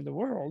around them in the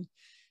world,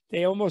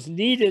 they almost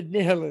needed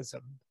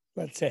nihilism,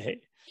 let's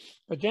say.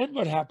 But then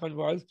what happened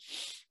was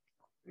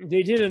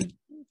they didn't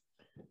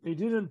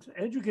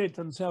educate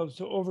themselves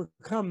to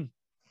overcome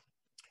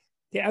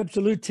the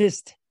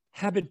absolutist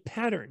habit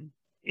pattern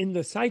in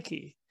the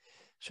psyche.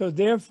 So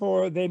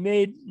therefore, they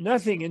made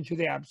nothing into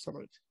the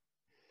absolute,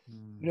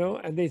 you know,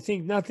 and they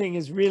think nothing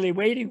is really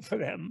waiting for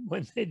them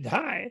when they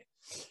die.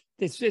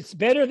 It's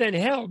better than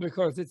hell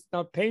because it's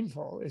not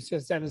painful. It's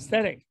just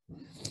anesthetic.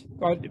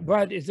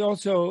 But it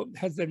also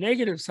has the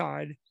negative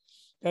side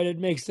that it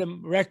makes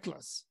them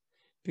reckless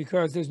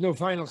because there's no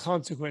final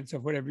consequence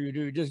of whatever you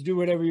do. Just do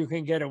whatever you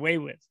can get away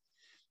with,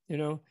 you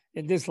know,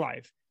 in this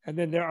life. And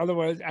then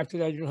otherwise, after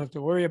that, you don't have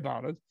to worry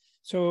about it.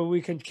 So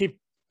we can keep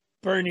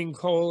burning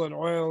coal and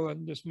oil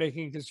and just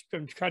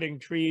cutting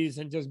trees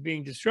and just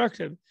being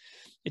destructive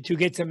to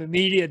get some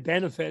immediate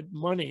benefit,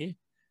 money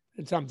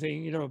and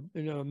something, you know,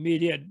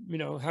 immediate, you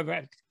know, have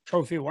a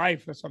trophy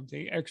wife or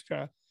something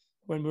extra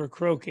when we're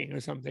croaking or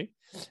something.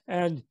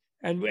 And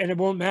it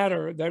won't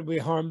matter that we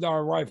harmed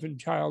our wife and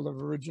child of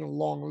original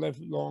long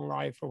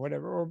life or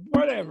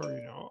whatever,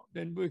 you know,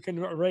 then we can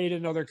raid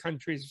another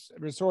country's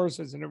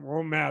resources and it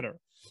won't matter.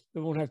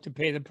 We won't have to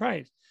pay the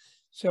price.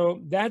 So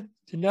that's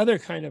another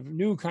kind of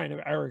new kind of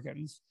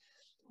arrogance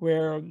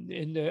where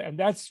and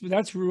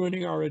that's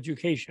ruining our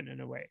education in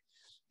a way.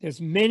 There's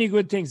many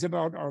good things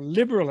about our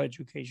liberal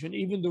education.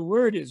 Even the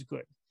word is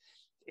good.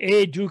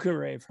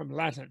 Educere from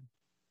Latin.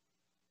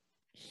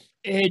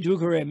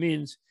 Educere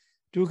means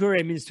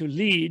to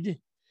lead,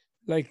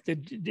 like the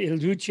il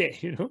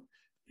duce, you know,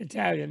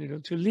 Italian, you know,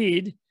 to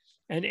lead.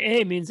 And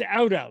means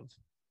out of.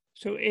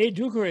 So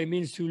edukere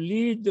means to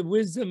lead the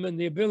wisdom and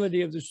the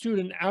ability of the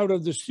student out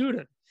of the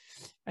student,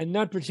 and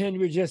not pretend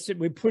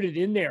we put it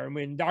in there and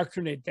we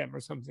indoctrinate them or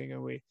something,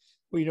 and we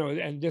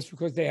and just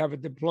because they have a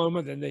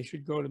diploma, then they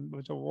should go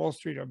to Wall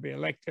Street or be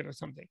elected or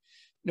something.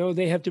 No,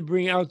 they have to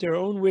bring out their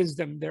own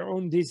wisdom, their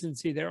own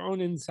decency, their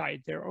own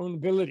insight, their own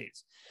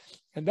abilities.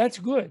 And that's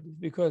good,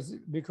 because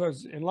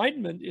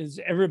enlightenment is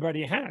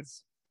everybody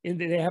has.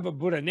 They have a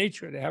Buddha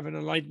nature, they have an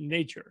enlightened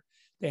nature.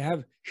 They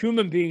have,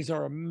 human beings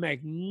are a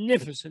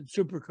magnificent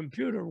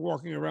supercomputer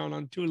walking around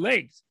on two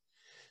legs.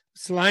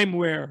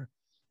 Slimeware,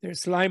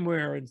 there's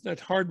slimeware, it's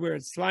not hardware,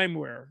 it's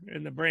slimeware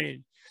in the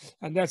brain.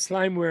 And that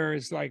slimeware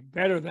is like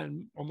better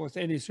than almost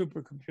any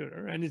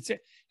supercomputer.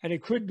 And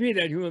it could be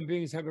that human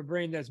beings have a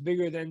brain that's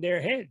bigger than their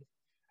head.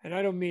 And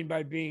I don't mean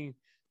by being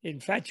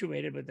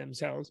infatuated with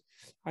themselves.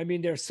 I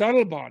mean their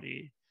subtle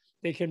body.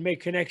 They can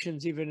make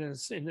connections even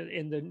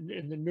in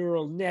the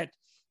neural net,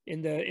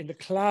 in the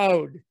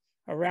cloud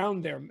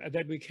around them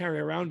that we carry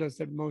around us,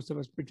 that most of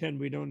us pretend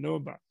we don't know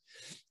about.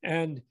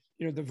 And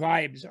the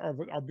vibes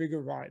are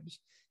bigger vibes.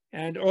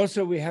 And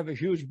also we have a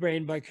huge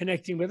brain by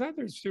connecting with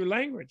others through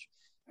language.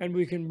 And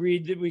we can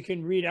read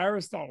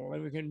Aristotle,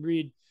 and we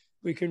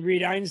can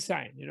read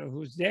Einstein,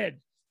 who's dead,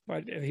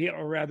 but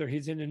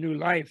he's in a new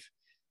life.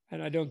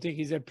 And I don't think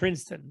he's at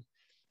Princeton,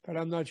 but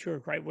I'm not sure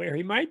quite where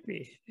he might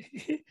be.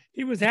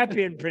 He was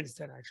happy in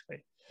Princeton,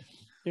 actually.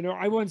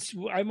 I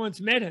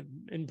once met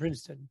him in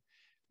Princeton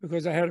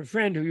because I had a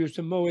friend who used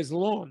to mow his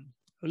lawn,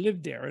 who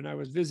lived there, and I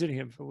was visiting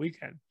him for a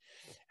weekend.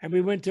 And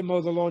we went to mow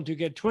the lawn to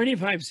get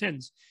 25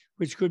 cents,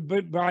 which could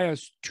buy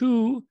us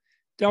 2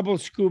 double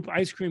scoop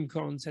ice cream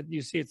cones. That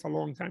you see, it's a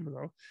long time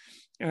ago,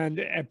 and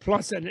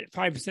plus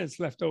 5 cents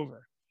left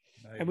over.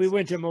 Nice. And we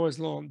went to mow his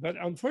lawn, but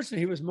unfortunately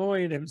he was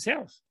mowing it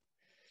himself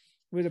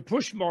with a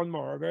push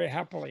lawnmower very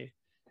happily.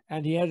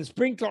 And he had a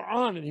sprinkler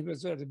on, and he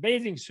was in a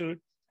bathing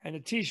suit and a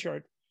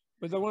t-shirt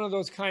with one of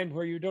those kind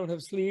where you don't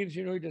have sleeves,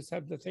 you just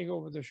have the thing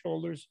over the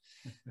shoulders,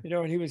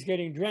 and he was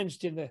getting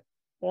drenched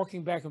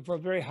walking back and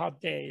forth, very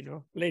hot day,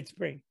 late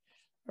spring,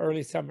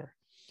 early summer.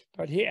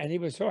 But he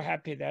was so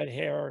happy, that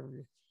hair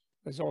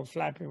was all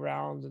flapping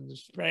around and the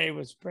spray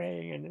was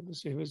spraying, and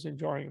he was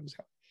enjoying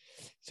himself.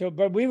 So,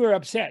 but we were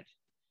upset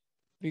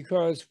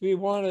because we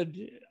wanted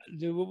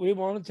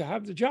to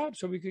have the job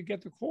so we could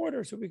get the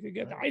quarter, so we could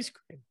get the ice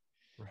cream.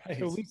 Right.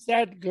 So we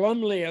sat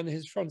glumly on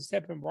his front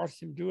step and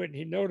watched him do it, and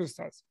he noticed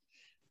us.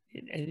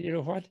 And you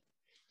know what?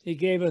 He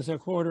gave us a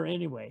quarter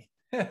anyway.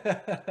 We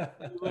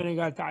went and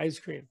got the ice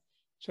cream.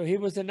 So he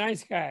was a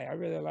nice guy. I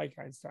really like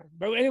Einstein.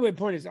 But anyway,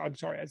 point is, I'm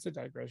sorry, that's a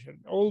digression.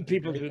 Old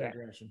people do that.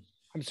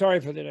 I'm sorry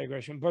for the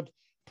digression. But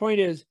point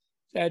is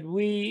that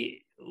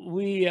we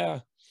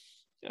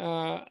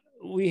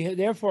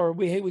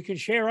can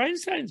share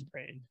Einstein's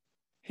brain,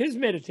 his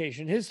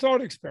meditation, his thought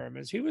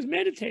experiments. He was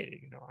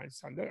meditating,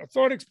 Einstein. A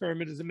thought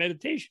experiment is a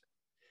meditation,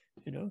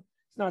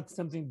 It's not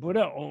something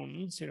Buddha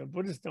owns.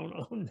 Buddhists don't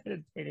own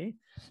meditating.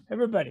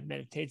 Everybody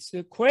meditates.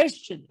 The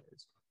question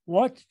is,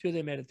 what do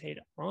they meditate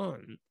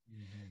on?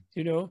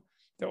 Mm-hmm.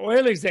 The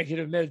oil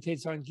executive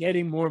meditates on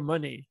getting more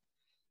money,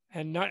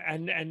 and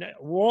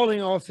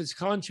walling off his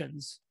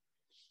conscience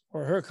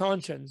or her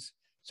conscience,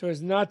 so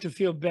as not to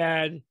feel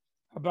bad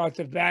about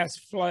the vast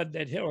flood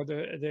that hit, or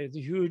the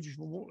huge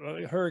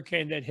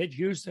hurricane that hit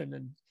Houston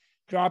and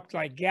dropped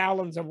like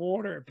gallons of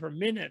water per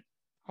minute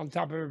on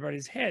top of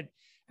everybody's head.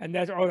 And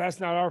that's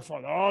not our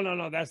fault. Oh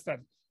no, that's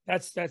something.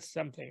 That's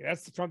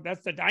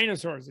the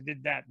dinosaurs that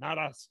did that, not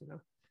us.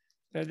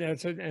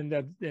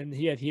 And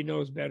yet he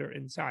knows better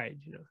inside.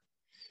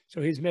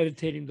 So he's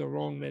meditating the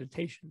wrong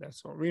meditation.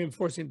 That's all,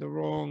 reinforcing the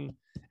wrong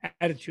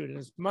attitude in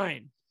his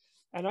mind.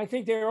 And I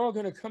think they're all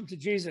going to come to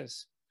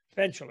Jesus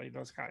eventually.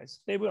 Those guys,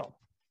 they will.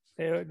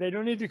 They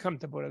don't need to come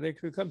to Buddha. They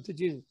could come to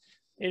Jesus.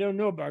 They don't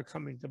know about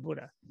coming to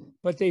Buddha,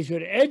 but they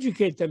should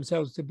educate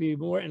themselves to be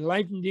more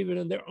enlightened, even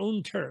on their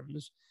own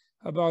terms,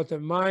 about the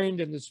mind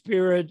and the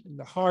spirit and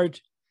the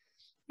heart,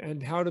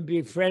 and how to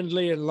be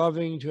friendly and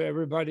loving to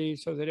everybody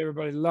so that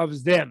everybody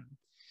loves them.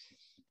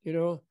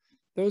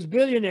 Those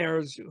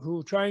billionaires who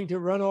are trying to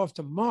run off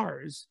to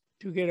Mars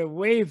to get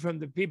away from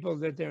the people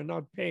that they're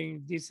not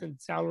paying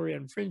decent salary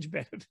and fringe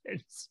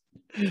benefits,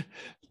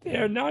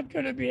 they're not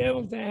going to be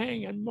able to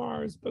hang on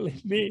Mars,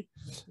 believe me.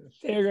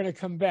 They're going to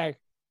come back.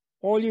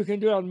 All you can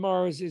do on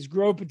Mars is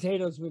grow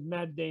potatoes with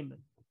Matt Damon.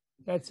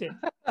 That's it.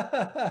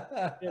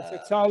 It's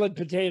a solid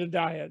potato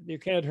diet. You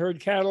can't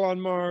herd cattle on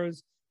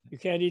Mars. You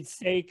can't eat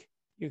steak.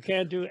 You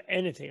can't do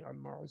anything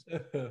on Mars.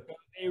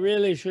 They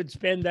really should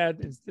spend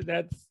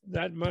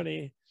that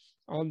money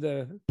on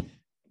the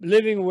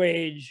living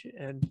wage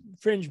and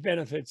fringe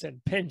benefits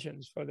and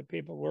pensions for the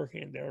people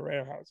working in their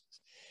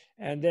warehouses.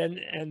 And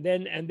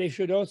they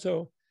should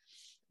also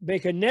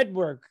make a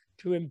network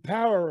to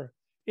empower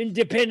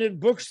independent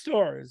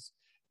bookstores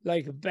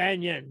like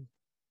Banyan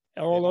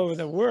all over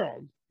the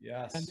world.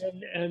 Yes.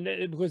 And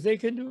because they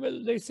can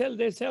do,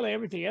 they're selling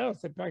everything else.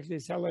 They're practically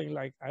selling,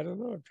 like, I don't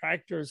know,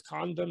 tractors,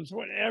 condoms,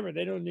 whatever.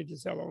 They don't need to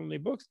sell only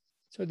books.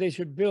 So they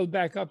should build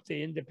back up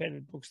the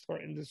independent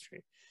bookstore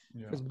industry,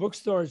 because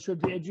bookstores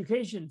should be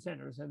education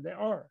centers, and they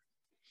are.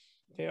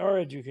 They are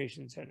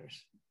education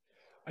centers.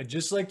 I'd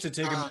just like to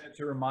take a minute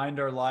to remind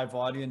our live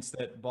audience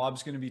that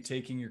Bob's going to be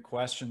taking your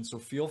questions. So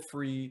feel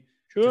free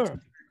to type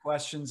your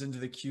questions into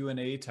the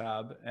Q&A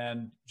tab.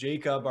 And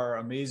Jacob, our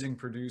amazing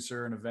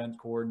producer and event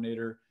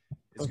coordinator,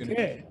 is going to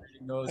be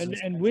reading those.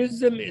 And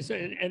wisdom is,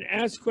 and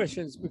ask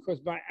questions,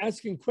 because by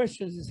asking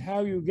questions is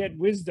how you get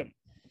wisdom.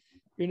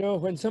 You know,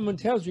 when someone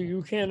tells you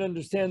you can't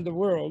understand the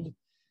world,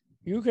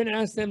 you can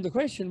ask them the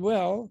question,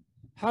 well,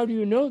 how do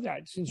you know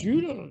that, since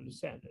you don't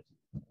understand it?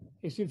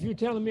 If you're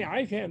telling me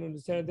I can't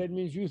understand it, that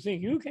means you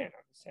think you can't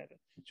understand it.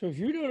 So if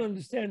you don't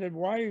understand it,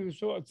 why are you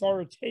so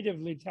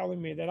authoritatively telling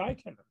me that I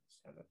can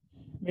understand it?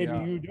 Maybe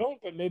you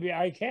don't, but maybe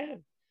I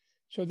can.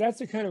 So that's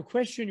the kind of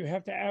question you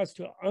have to ask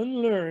to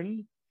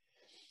unlearn.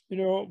 You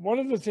know, one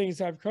of the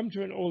things I've come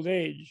to in old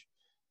age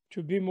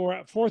to be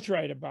more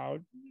forthright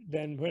about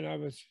than when I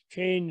was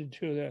chained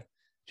to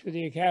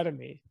the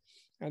academy,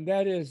 and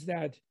that is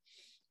that,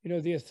 you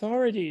know, the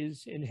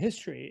authorities in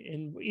history,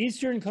 in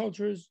Eastern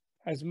cultures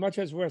as much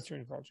as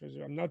Western cultures,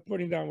 I'm not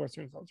putting down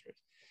Western cultures,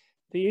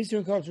 the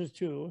Eastern cultures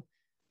too,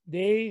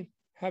 they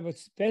have a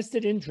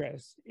vested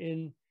interest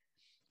in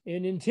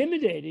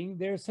intimidating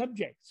their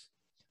subjects,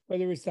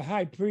 whether it's the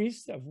high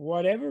priest of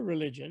whatever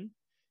religion,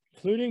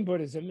 including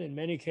Buddhism in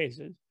many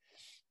cases,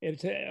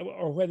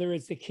 or whether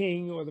it's the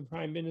king or the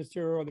prime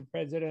minister or the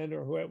president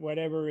or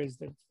whatever is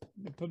the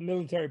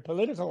military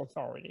political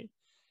authority.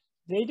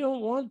 They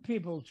don't want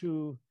people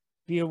to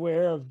be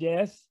aware of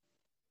death,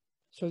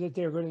 so that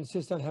they're going to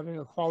insist on having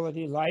a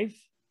quality life,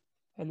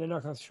 and they're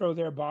not going to throw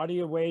their body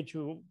away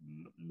to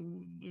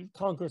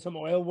conquer some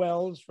oil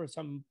wells for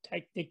some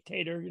tech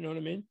dictator, you know what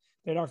I mean?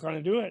 They're not going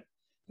to do it.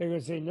 They're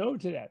going to say no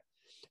to that.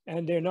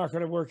 And they're not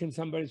going to work in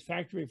somebody's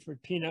factory for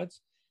peanuts.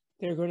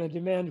 They're going to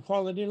demand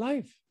quality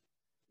life,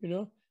 you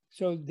know?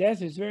 So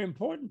death is very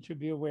important to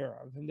be aware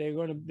of, and they're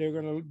going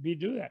to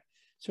do that.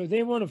 So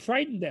they want to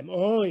frighten them.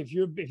 Oh, if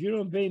you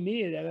don't obey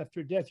me, then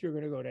after death, you're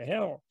going to go to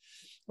hell.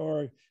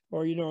 Or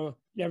you know,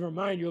 never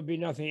mind, you'll be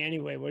nothing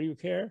anyway. What do you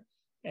care?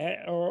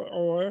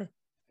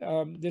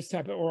 This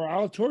type of, or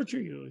I'll torture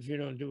you if you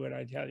don't do what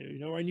I tell you, you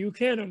know, and you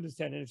can't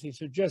understand anything.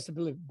 So just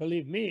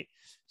believe me.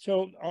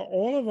 So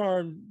all of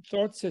our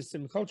thought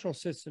systems, cultural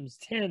systems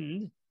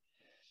tend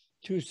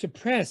to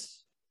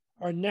suppress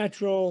our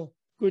natural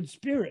good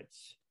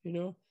spirits, you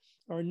know,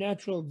 our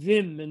natural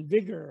vim and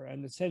vigor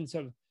and the sense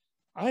of,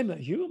 I'm a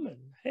human.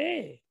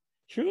 Hey,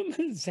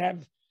 humans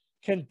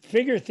can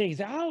figure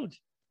things out.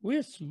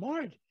 We're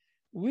smart.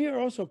 We are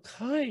also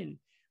kind.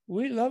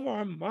 We love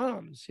our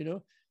moms, you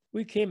know.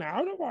 We came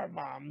out of our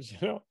moms,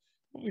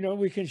 you know,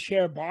 we can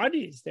share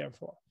bodies,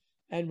 therefore.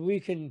 And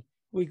we you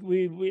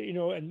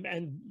know,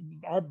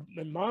 and our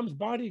mom's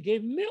body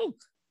gave milk.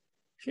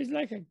 She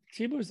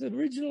was the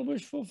original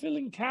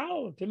wish-fulfilling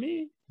cow to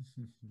me.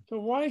 So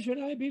why should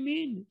I be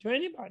mean to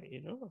anybody,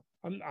 you know?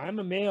 I'm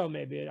a male,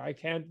 maybe I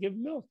can't give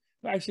milk.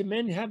 But actually,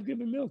 men have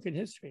given milk in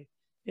history,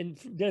 in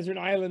desert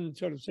island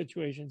sort of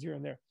situations here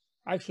and there.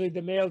 Actually,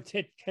 the male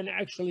tit can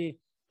actually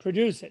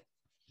produce it.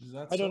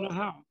 I don't know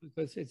how,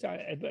 because it's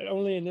but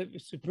only in the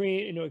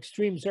supreme, you know,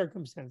 extreme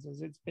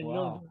circumstances. It's been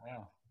known.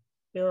 Wow.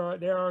 There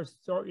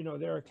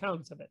are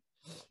accounts of it.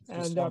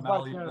 And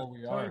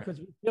because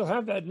we still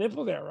have that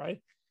nipple there, right?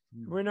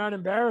 We're not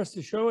embarrassed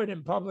to show it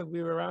in public.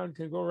 We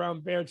can go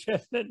around bare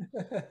chested.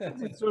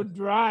 It's so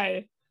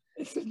dry.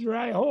 It's a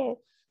dry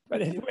hole.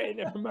 But anyway,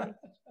 never mind.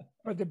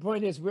 But the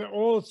point is, we're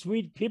all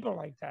sweet people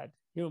like that,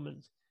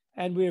 humans,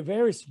 and we're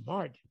very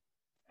smart.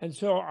 And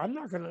so I'm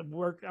not going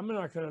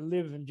to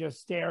live and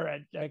just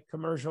stare at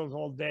commercials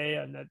all day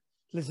and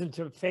listen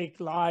to fake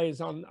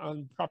lies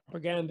on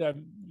propaganda,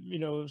 you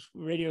know,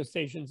 radio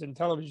stations and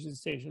television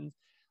stations.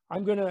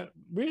 I'm going to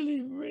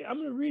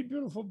read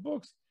beautiful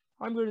books.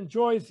 I'm going to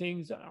enjoy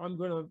things. I'm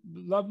going to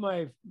love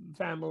my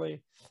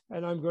family,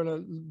 and I'm going to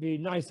be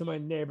nice to my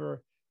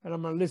neighbor, and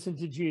I'm going to listen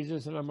to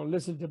Jesus, and I'm going to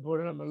listen to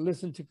Buddha, and I'm going to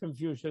listen to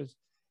Confucius,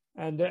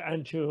 and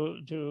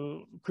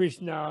to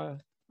Krishna.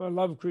 I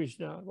love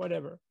Krishna,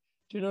 whatever.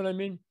 Do you know what I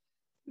mean?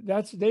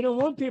 They don't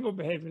want people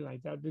behaving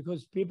like that,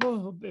 because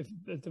people, if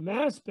the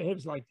mass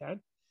behaves like that,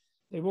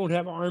 they won't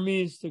have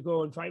armies to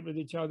go and fight with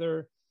each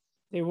other.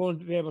 They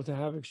won't be able to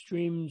have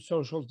extreme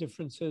social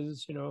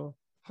differences, you know,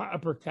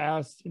 upper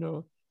caste, you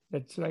know,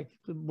 that's like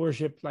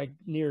worship like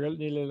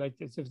nearly like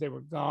as if they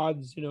were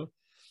gods, you know,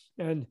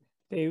 and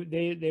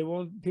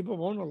people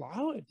won't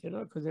allow it, you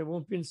know, because they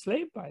won't be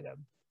enslaved by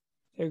them.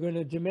 They're going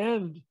to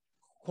demand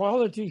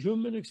quality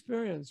human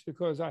experience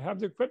because I have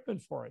the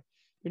equipment for it.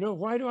 You know,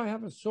 why do I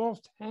have a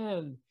soft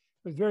hand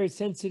with very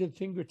sensitive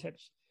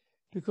fingertips?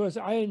 Because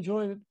I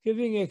enjoy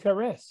giving a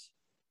caress.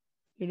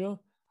 You know,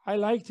 I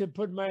like to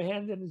put my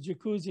hand in a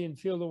jacuzzi and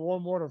feel the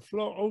warm water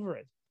flow over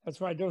it. That's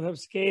why I don't have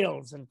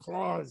scales and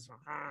claws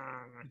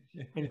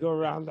and go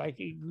around like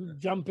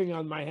jumping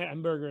on my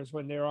hamburgers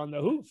when they're on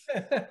the hoof.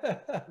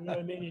 You know what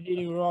I mean? And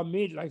eating raw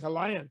meat like a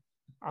lion.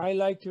 I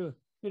like to,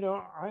 you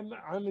know,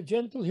 I'm a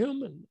gentle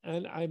human,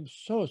 and I'm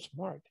so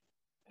smart.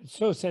 and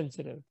so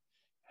sensitive,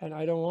 and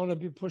I don't want to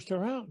be pushed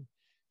around.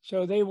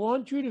 So they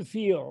want you to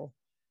feel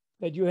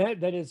that you have,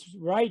 that it's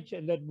right,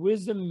 and that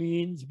wisdom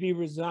means be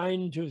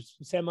resigned to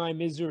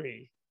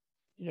semi-misery.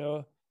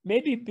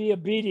 Maybe be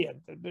obedient.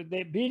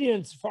 The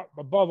obedience,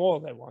 above all,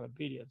 they want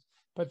obedience.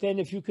 But then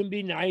if you can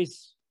be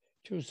nice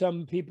to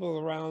some people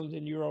around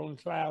in your own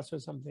class or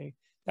something,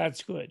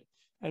 that's good.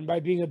 And by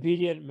being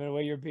obedient, in a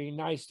way, you're being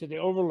nice to the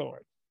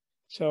overlord.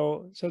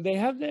 So they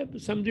have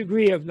some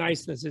degree of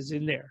niceness is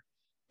in there.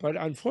 But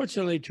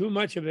unfortunately, too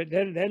much of it,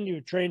 then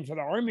you train for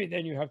the army,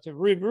 then you have to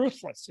be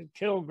ruthless and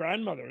kill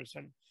grandmothers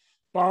and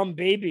bomb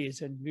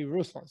babies and be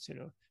ruthless,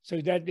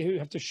 So that you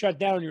have to shut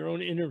down your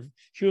own inner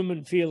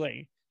human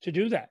feeling to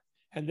do that.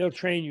 And they'll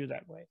train you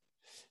that way.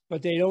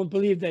 But they don't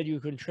believe that you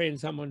can train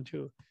someone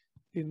to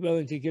be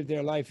willing to give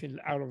their life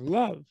out of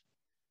love,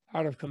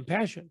 out of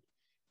compassion.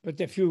 But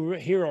the few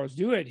heroes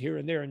do it here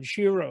and there, and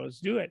sheroes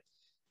do it.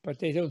 But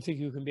they don't think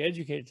you can be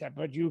educated that,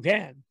 but you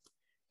can.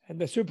 And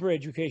the super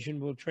education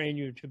will train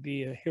you to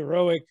be a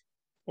heroic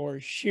or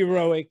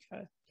sheroic.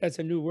 That's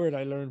a new word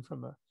I learned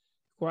from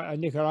a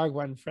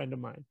Nicaraguan friend of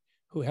mine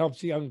who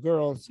helps young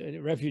girls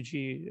in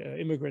refugee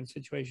immigrant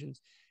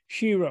situations.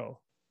 Shero.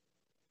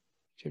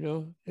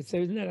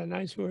 Isn't that a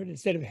nice word?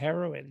 Instead of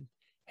heroin.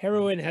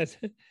 Heroin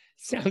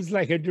sounds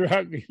like a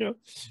drug,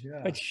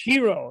 Yeah. But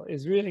shero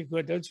is really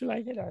good. Don't you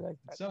like it? I like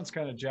that. It sounds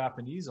kind of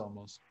Japanese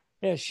almost.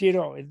 Yeah,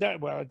 shiro. It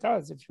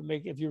does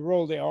if you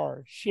roll the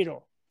R,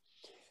 shiro.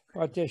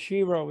 But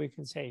shiro, we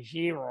can say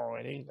shiro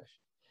in English,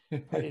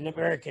 but in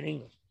American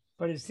English.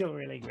 But it's still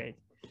really great.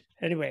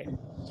 Anyway,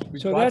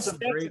 so that's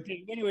the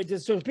thing. Anyway,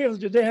 so people,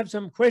 do they have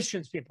some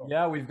questions, people?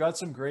 Yeah, we've got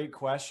some great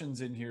questions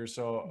in here.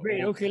 So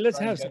great. Okay, let's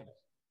have some.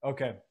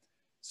 Okay,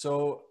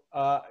 so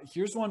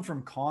here's one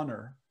from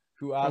Connor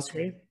who asked.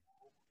 Okay.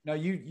 Now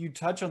you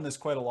touch on this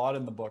quite a lot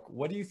in the book.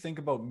 What do you think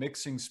about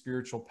mixing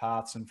spiritual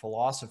paths and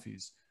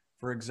philosophies?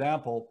 For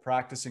example,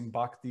 practicing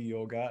bhakti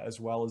yoga as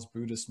well as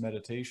Buddhist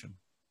meditation.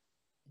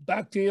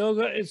 Bhakti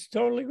yoga is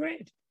totally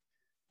great.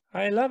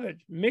 I love it.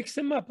 Mix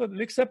them up.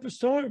 Mix up a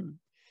storm,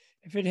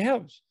 if it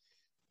helps.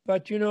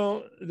 But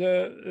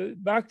the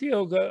bhakti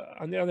yoga,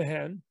 on the other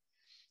hand,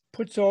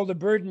 puts all the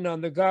burden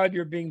on the God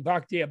you're being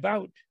bhakti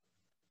about.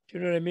 Do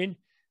you know what I mean?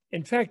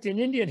 In fact, in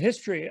Indian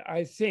history,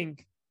 I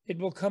think it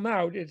will come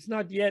out. It's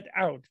not yet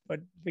out,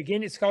 but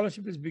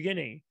scholarship is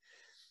beginning.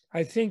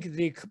 I think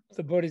the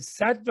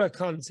Bodhisattva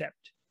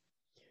concept,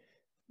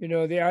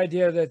 the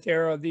idea that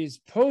there are these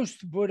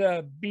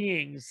post-Buddha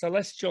beings,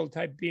 celestial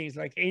type beings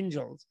like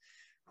angels,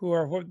 who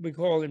are what we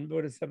call in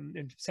Buddhism,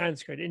 in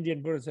Sanskrit,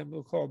 Indian Buddhism,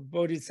 we'll call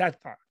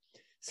Bodhisattva.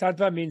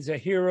 Sattva means a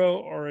hero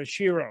or a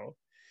shiro.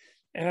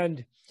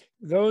 And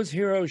those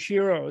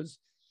sheroes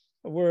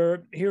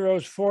were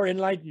heroes for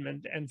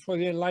enlightenment and for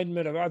the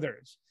enlightenment of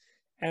others.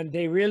 And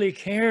they really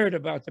cared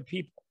about the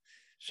people.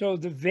 So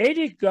the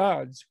Vedic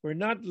gods were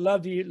not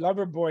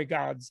lover boy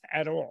gods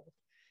at all.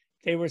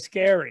 They were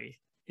scary.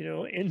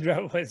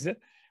 Indra was,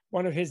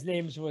 one of his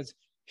names was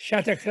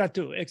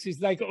Shatakratu.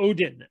 It's like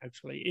Odin,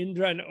 actually.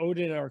 Indra and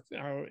Odin are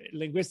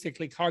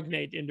linguistically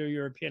cognate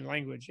Indo-European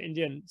language.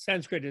 Indian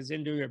Sanskrit is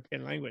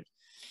Indo-European language.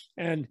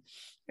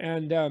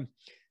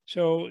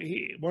 So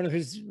one of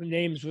his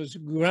names was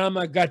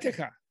Grama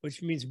Gataka,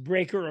 which means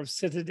breaker of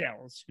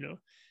citadels,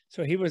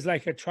 So he was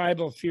like a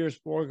tribal, fierce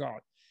war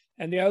god.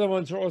 And the other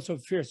ones are also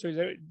fierce. So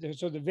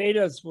the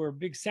Vedas were a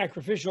big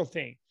sacrificial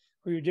thing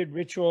where you did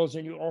rituals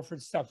and you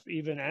offered stuff,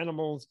 even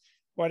animals,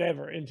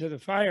 whatever, into the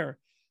fire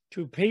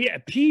to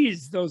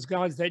appease those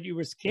gods that you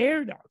were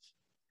scared of.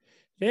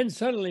 Then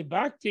suddenly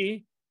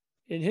bhakti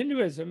in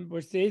Hinduism,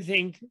 which they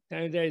think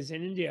nowadays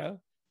in India,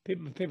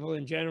 people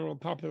in general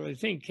popularly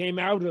think came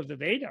out of the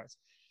Vedas.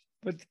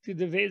 But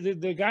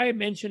the guy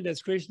mentioned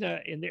as Krishna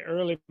in the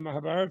early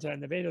Mahabharata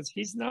and the Vedas,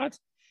 he's not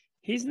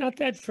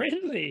that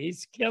friendly.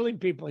 He's killing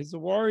people. He's a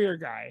warrior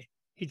guy.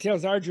 He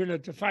tells Arjuna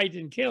to fight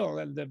and kill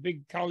in the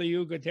big Kali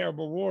Yuga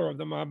terrible war of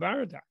the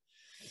Mahabharata.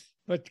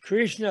 But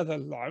Krishna, the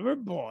lover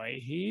boy,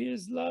 he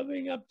is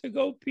loving up the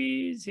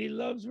gopis. He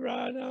loves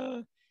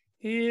Radha.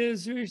 He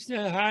is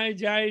Krishna. Hi,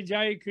 Jai,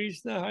 Jai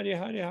Krishna. Hare,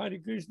 Hare, Hare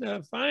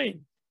Krishna.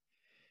 Fine.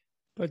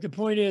 But the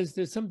point is,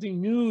 there's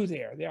something new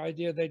there. The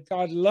idea that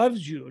God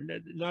loves you,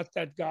 not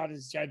that God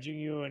is judging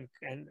you and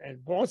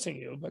bossing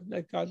you, but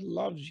that God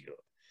loves you.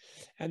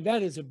 And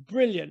that is a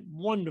brilliant,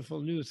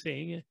 wonderful new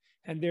thing.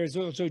 And there's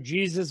also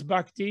Jesus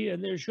Bhakti,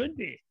 and there should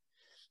be.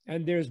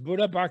 And there's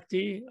Buddha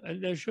Bhakti,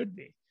 and there should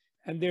be.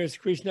 And there's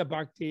Krishna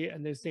Bhakti,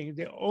 and there's things.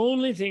 The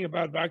only thing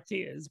about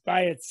Bhakti is,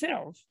 by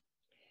itself,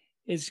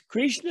 is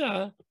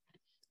Krishna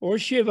or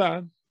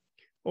Shiva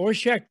or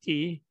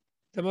Shakti,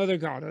 the mother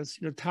goddess,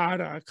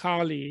 Tara,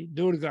 Kali,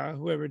 Durga,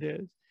 whoever it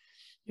is,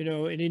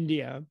 in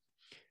India,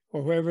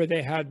 or wherever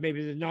they had,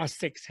 maybe the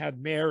Gnostics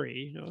had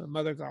Mary, the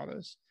mother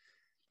goddess.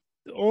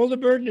 All the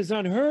burden is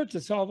on her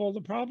to solve all the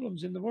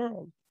problems in the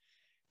world,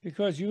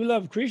 because you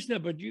love Krishna,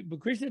 but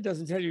Krishna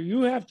doesn't tell you,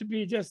 you have to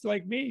be just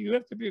like me. You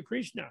have to be a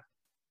Krishna,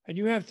 and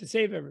you have to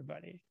save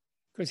everybody,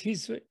 because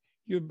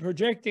you're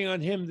projecting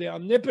on him the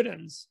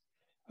omnipotence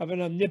of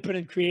an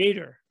omnipotent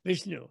creator,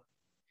 Vishnu,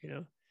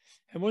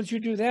 And once you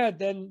do that,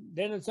 then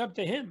it's up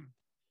to him.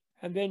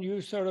 And then you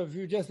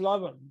just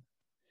love him.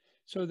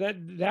 So that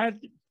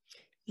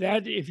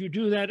if you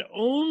do that,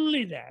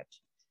 only that,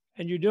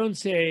 and you don't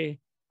say,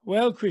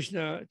 well,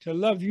 Krishna, to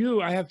love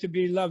you, I have to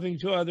be loving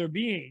to other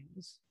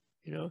beings,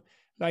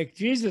 like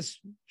Jesus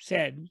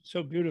said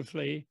so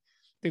beautifully,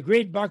 the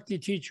great bhakti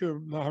teacher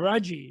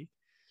Maharaji,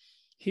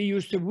 he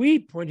used to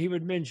weep when he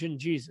would mention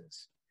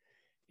Jesus.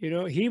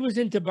 He was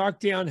into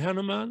bhakti on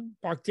Hanuman,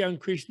 bhakti on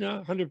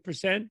Krishna,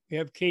 100%. We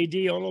have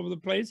KD all over the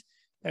place.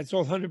 That's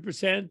all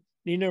 100%.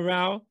 Nina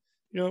Rao,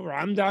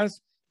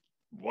 Ramdas,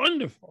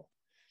 wonderful.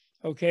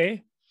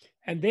 Okay.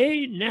 And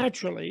they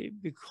naturally,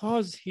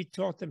 because he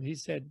taught them, he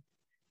said,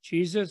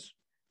 Jesus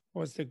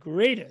was the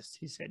greatest.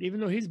 He said,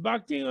 even though he's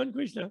bhakti on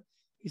Krishna,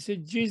 he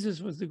said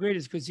Jesus was the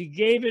greatest because he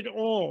gave it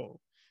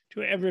all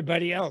to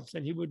everybody else.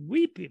 And he would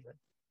weep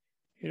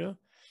even,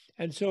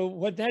 And so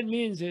what that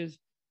means is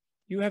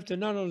you have to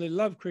not only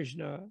love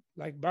Krishna,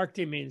 like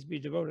bhakti means be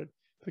devoted,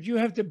 but you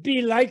have to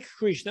be like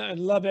Krishna and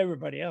love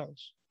everybody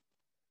else.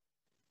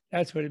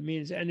 That's what it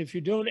means. And if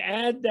you don't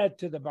add that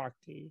to the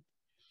bhakti,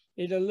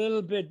 it a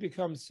little bit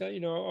becomes,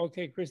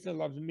 okay, Krishna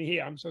loves me,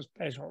 I'm so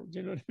special. Do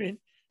you know what I mean?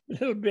 A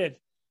little bit,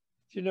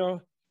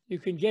 you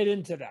can get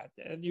into that.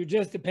 And you're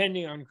just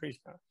depending on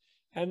Krishna.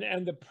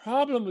 And the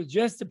problem with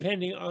just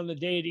depending on the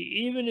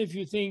deity, even if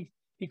you think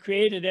he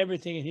created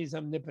everything and he's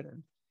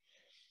omnipotent,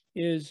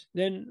 is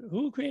then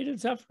who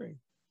created suffering?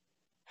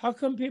 How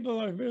come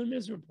people are really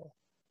miserable?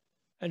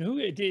 And are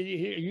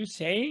you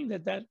saying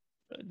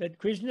that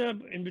Krishna,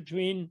 in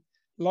between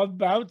love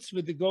bouts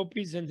with the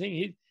gopis and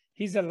things,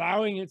 he's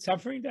allowing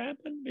suffering to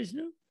happen,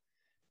 Vishnu?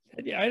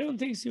 I don't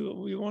think so.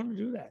 We want to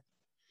do that.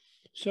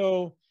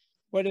 So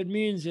what it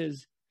means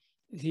is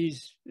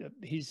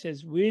he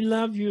says, we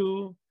love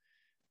you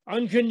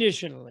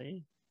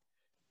unconditionally.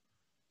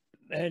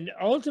 And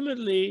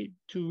ultimately,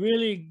 to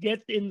really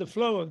get in the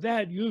flow of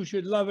that, you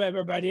should love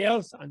everybody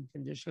else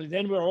unconditionally.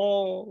 Then we're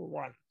all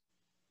one.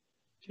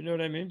 Do you know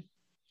what I mean?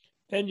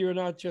 Then you're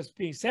not just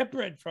being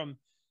separate from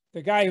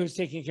the guy who's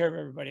taking care of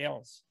everybody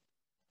else,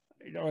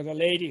 or the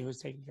lady who's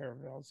taking care of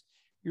everybody else.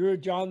 You're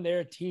on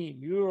their team.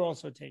 You're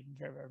also taking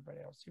care of everybody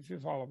else, if you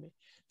follow me.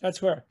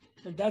 That's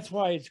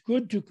why it's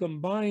good to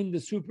combine the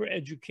super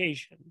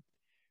education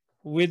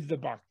with the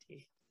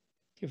bhakti.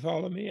 Do you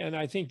follow me? And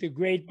I think the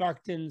great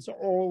bhaktins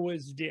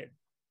always did.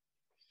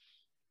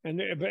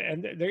 And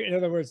in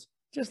other words,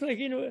 just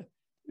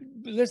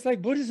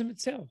like Buddhism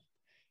itself,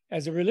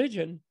 as a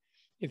religion,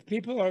 if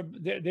people are,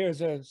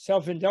 there's a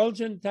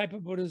self-indulgent type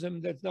of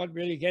Buddhism that's not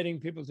really getting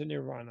people to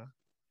nirvana,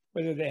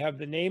 whether they have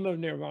the name of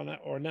nirvana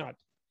or not.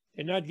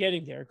 They're not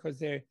getting there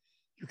because you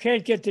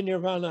can't get to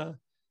nirvana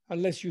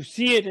unless you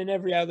see it in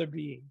every other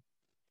being.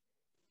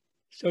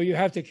 So you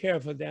have to care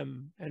for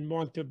them and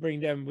want to bring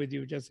them with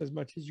you just as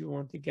much as you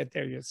want to get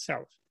there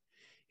yourself.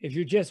 If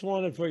you just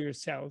want it for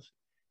yourself,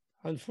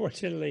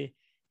 unfortunately,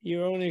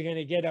 you're only going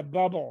to get a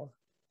bubble,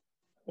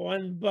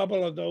 one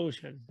bubble of the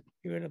ocean.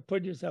 You're going to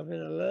put yourself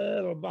in a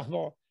little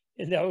bubble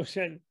in the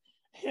ocean.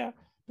 Yeah,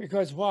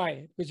 because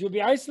why? Because you'll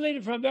be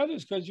isolated from the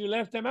others because you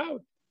left them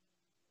out.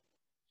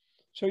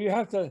 So you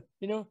have to,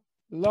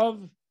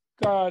 love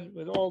God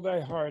with all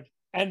thy heart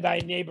and thy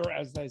neighbor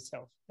as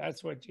thyself.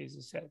 That's what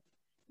Jesus said,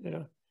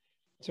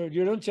 So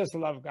you don't just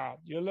love God,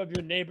 you love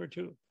your neighbor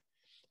too.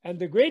 And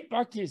the great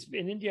bhaktis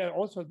in India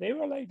also, they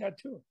were like that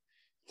too.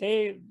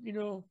 They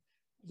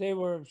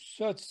were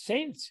such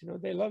saints,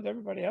 they loved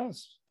everybody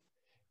else.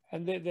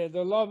 And the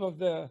love of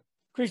the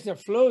Krishna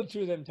flowed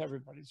through them to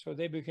everybody. So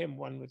they became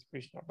one with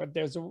Krishna. But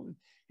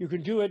you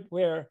can do it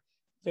where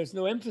there's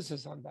no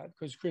emphasis on that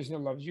because Krishna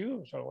loves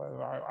you.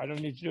 So I don't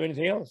need to do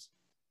anything else.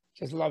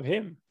 Just love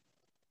him.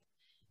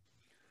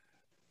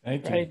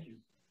 Thank you.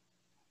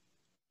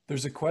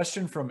 There's a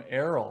question from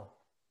Errol.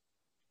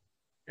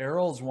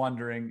 Errol's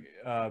wondering,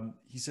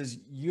 he says,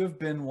 you have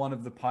been one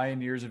of the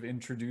pioneers of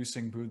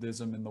introducing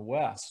Buddhism in the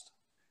West.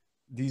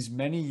 These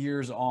many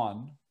years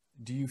on,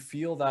 do you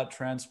feel that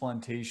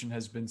transplantation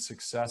has been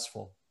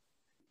successful?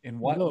 In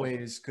what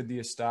ways could the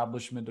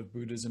establishment of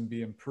Buddhism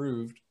be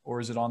improved, or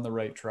is it on the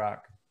right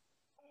track?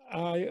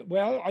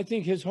 Well, I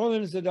think His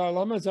Holiness the Dalai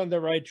Lama is on the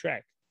right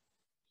track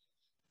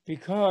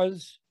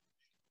because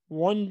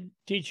one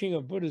teaching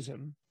of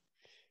Buddhism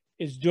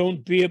is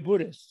don't be a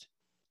Buddhist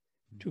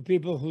to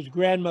people whose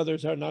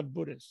grandmothers are not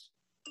Buddhists.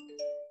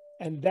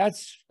 And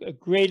that's a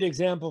great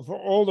example for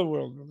all the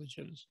world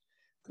religions.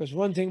 Because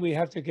one thing we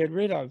have to get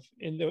rid of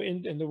in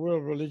the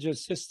world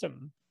religious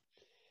system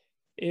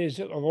is,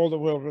 of all the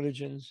world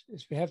religions,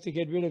 is we have to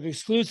get rid of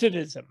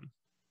exclusivism.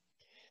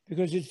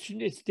 Because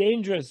it's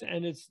dangerous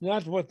and it's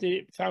not what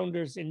the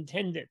founders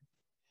intended.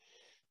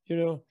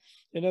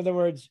 In other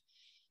words,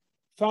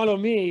 follow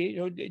me.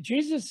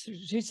 Jesus,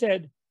 he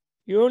said,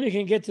 you only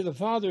can get to the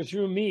Father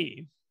through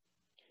me.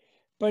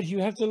 But you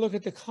have to look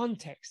at the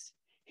context.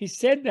 He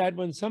said that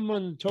when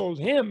someone told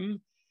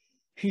him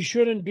he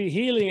shouldn't be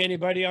healing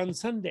anybody on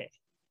Sunday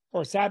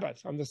or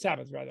Sabbath, on the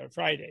Sabbath rather,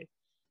 Friday,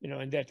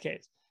 in that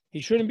case. He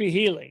shouldn't be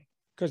healing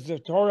because the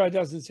Torah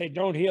doesn't say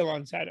don't heal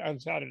on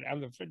Saturday,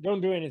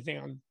 don't do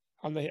anything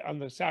on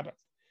the Sabbath.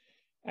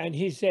 And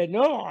he said,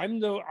 no,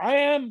 I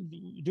am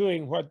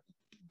doing what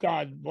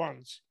God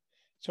wants.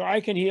 So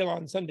I can heal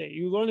on Sunday.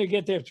 You're going to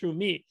get there through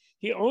me.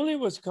 He only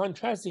was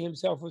contrasting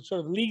himself with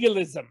sort of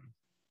legalism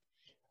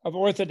of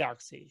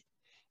orthodoxy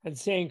and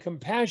saying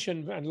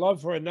compassion and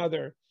love for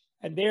another.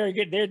 And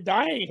they're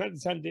dying on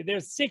Sunday. They're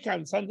sick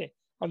on Sunday,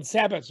 on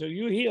Sabbath. So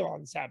you heal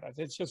on Sabbath.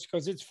 It's just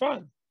because it's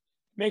fun.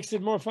 Makes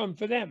it more fun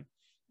for them.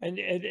 And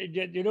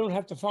you don't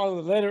have to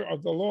follow the letter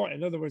of the law.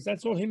 In other words,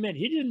 that's all he meant.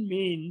 He didn't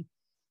mean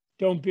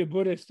don't be a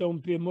Buddhist,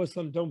 don't be a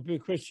Muslim, don't be a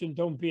Christian,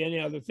 don't be any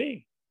other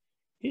thing.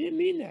 He didn't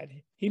mean that.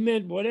 He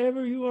meant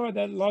whatever you are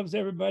that loves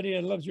everybody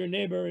and loves your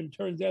neighbor and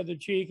turns the other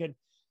cheek and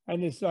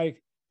it's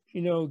like,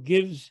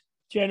 gives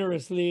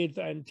generously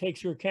and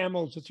takes your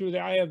camel through the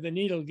eye of the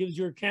needle, gives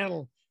your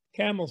camel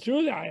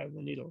through the eye of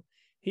the needle.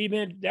 He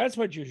meant that's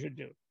what you should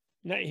do.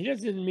 Now, he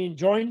doesn't mean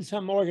join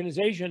some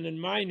organization in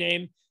my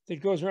name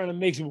that goes around and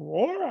makes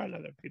war on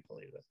other people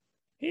either.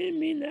 He didn't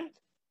mean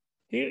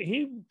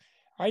that.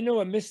 I know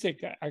a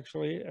mystic,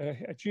 actually,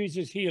 a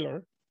Jesus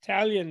healer,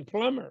 Italian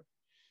plumber,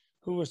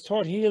 who was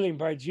taught healing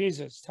by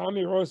Jesus,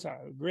 Tommy Rosa,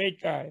 a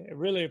great guy, a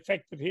really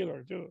effective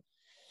healer too.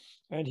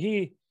 And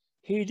he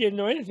didn't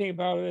know anything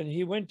about it, and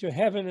he went to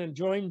heaven and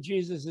joined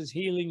Jesus's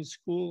healing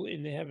school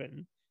in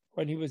heaven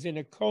when he was in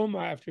a coma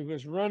after he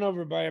was run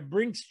over by a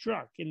Brinks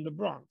truck in the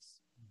Bronx.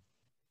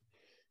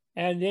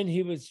 And then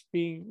he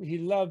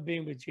loved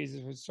being with Jesus.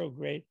 It was so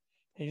great.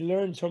 And he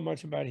learned so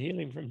much about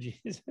healing from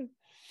Jesus.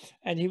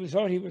 And he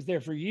thought he was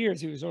there for years.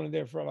 He was only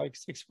there for like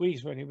 6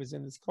 weeks when he was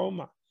in this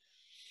coma.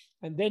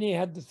 And then he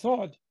had the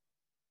thought,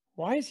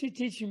 why is he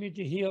teaching me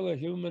to heal a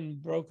human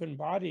broken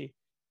body?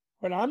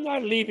 When I'm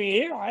not leaving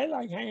here, I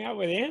like hang out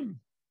with him.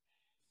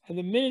 And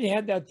the minute he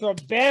had that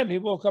thought, bam, he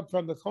woke up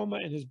from the coma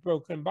in his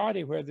broken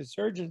body where the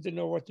surgeons didn't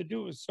know what to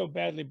do. It was so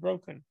badly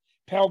broken.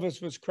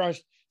 Pelvis was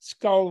crushed,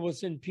 skull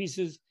was in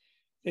pieces.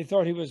 They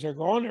thought he was a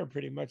goner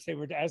pretty much. They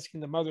were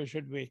asking the mother,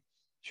 should we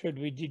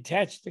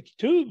detach the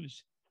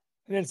tubes?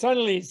 And then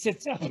suddenly he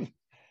sits up and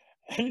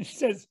he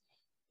says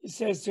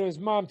to his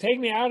mom, take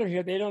me out of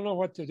here. They don't know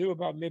what to do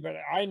about me, but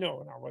I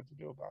know now what to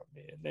do about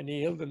me. And then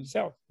he healed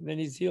himself. And then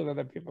he's healed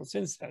other people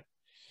since then.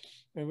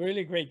 A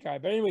really great guy.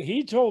 But anyway,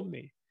 he told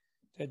me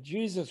that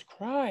Jesus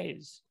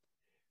cries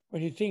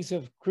when he thinks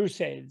of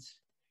crusades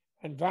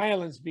and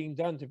violence being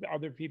done to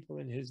other people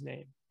in his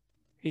name.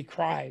 He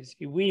cries,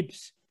 he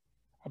weeps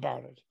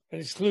about it,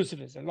 and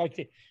exclusivism, like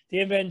the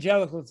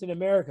evangelicals in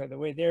America, the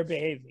way they're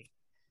behaving.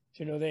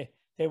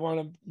 They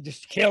want to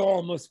just kill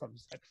all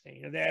Muslims type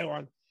thing. They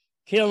want to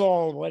kill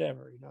all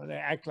whatever. They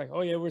act like,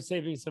 oh yeah, we're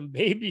saving some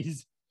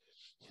babies,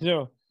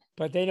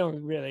 but they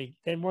don't really.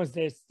 Then once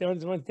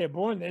they're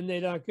born, then they're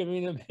not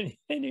giving them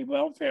any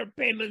welfare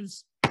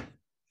payments.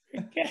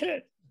 Forget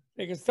it.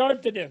 They can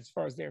starve to death as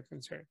far as they're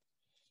concerned.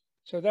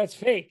 So that's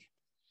fake.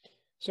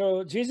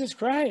 So Jesus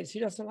cries. He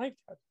doesn't like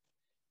that.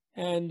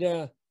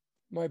 And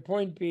my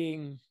point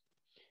being,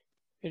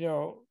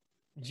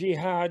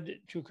 jihad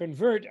to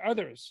convert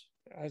others,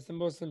 as the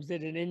Muslims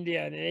did in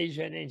India and in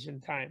Asia in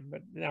ancient time.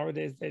 But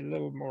nowadays they're a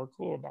little more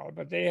cool about it.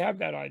 But they have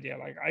that idea,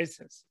 like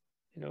ISIS,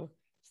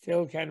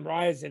 still can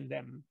rise in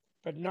them,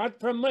 but not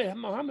from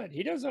Muhammad.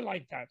 He doesn't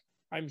like that,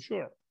 I'm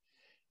sure.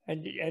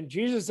 And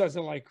Jesus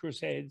doesn't like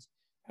crusades.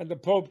 And the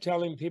Pope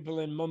telling people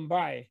in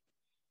Mumbai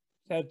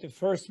that the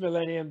first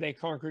millennium they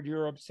conquered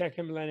Europe,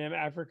 second millennium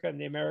Africa and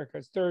the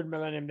Americas, third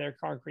millennium they're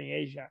conquering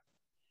Asia.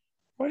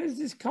 What is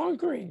this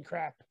conquering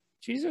crap?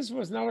 Jesus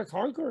was not a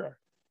conqueror.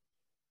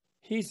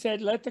 He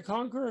said, let the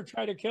conqueror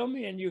try to kill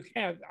me, and you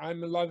can't.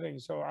 I'm loving,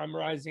 so I'm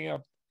rising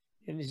up.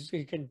 And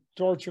he can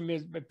torture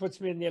me, but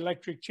puts me in the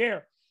electric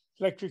chair.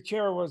 Electric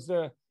chair was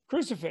the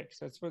crucifix.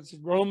 That's what's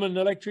Roman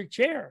electric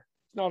chair.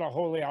 It's not a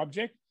holy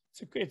object.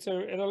 It's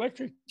an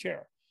electric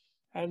chair.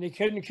 And he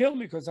couldn't kill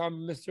me because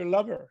I'm Mr.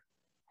 Lover.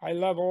 I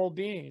love all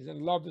beings,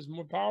 and love is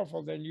more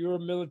powerful than your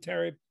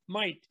military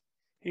might,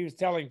 he was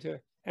telling to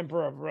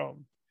Emperor of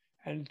Rome.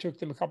 And it took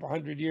them a couple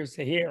hundred years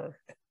to hear.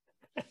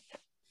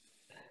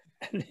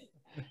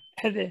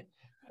 and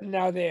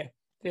now they're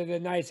the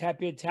nice,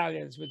 happy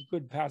Italians with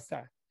good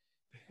pasta,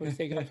 which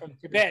they got from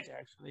Tibet,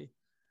 actually.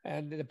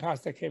 And the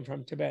pasta came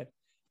from Tibet.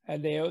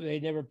 And they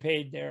never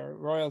paid their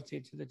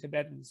royalty to the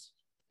Tibetans.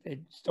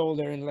 They stole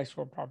their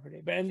intellectual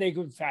property. And they're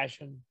good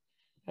fashion,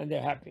 and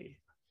they're happy.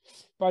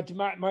 But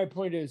my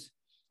point is,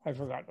 I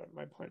forgot what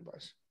my point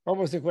was. What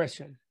was the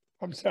question?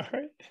 I'm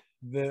sorry.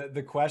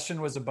 The question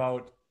was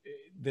about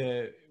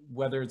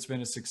whether it's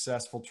been a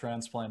successful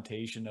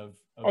transplantation of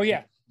oh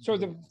yeah. So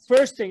the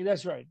first thing,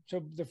 that's right.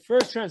 So the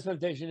first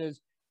transplantation is,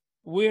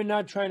 we're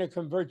not trying to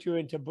convert you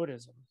into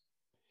Buddhism,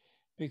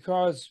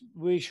 because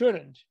we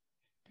shouldn't,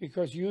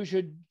 because you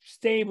should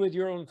stay with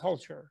your own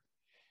culture.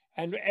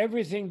 And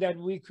everything that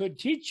we could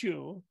teach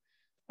you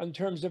in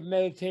terms of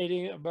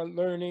meditating, about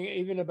learning,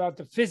 even about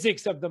the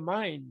physics of the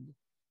mind,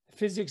 the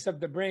physics of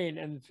the brain,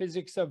 and the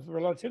physics of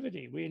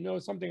relativity. We know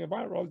something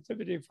about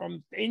relativity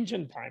from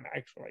ancient time,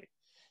 actually.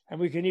 And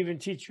we can even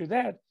teach you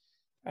that.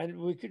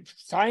 And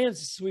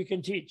science we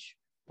can teach.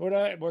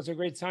 Buddha was a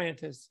great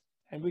scientist,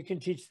 and we can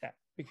teach that.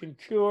 We can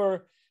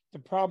cure the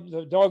problem,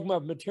 the dogma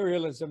of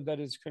materialism that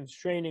is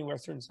constraining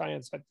Western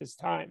science at this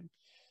time.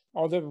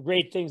 All the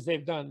great things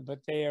they've done, but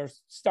they are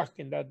stuck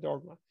in that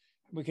dogma.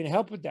 We can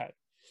help with that.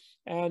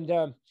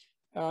 And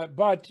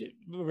but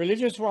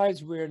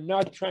religious-wise, we're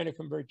not trying to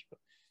convert you.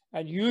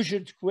 And you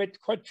should quit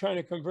trying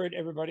to convert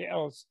everybody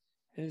else.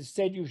 And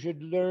instead, you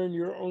should learn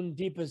your own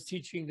deepest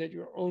teaching that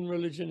your own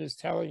religion is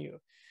telling you.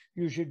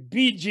 You should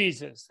be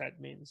Jesus,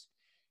 that means.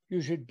 You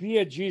should be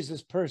a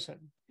Jesus person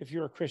if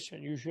you're a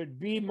Christian. You should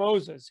be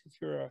Moses if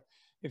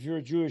you're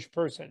a Jewish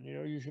person. You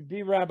know, you should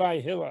be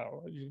Rabbi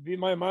Hillel. You should be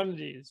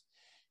Maimonides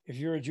if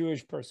you're a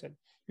Jewish person.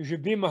 You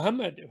should be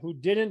Muhammad, who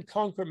didn't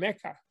conquer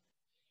Mecca.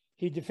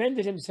 He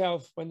defended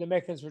himself when the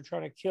Meccans were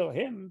trying to kill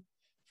him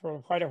for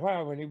quite a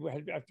while when he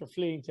had, after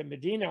fleeing to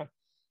Medina.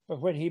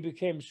 But when he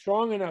became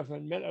strong enough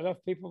and met enough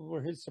people who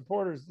were his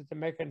supporters that the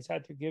Meccans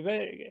had to give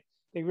in,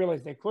 they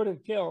realized they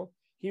couldn't kill.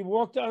 He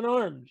walked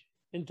unarmed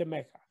into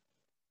Mecca.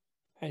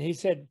 And he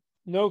said,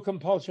 no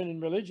compulsion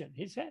in religion.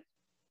 He said,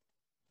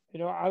 you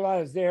know, Allah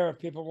is there if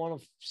people want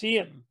to see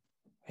him.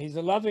 He's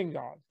a loving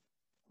God.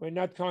 We're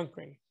not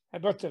conquering.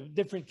 But the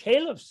different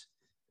caliphs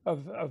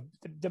of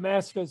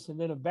Damascus and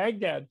then of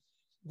Baghdad,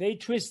 they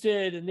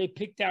twisted and they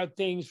picked out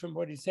things from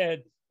what he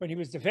said when he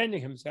was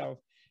defending himself.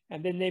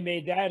 And then they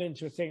made that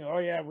into a thing. Oh,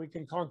 yeah, we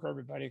can conquer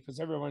everybody because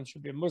everyone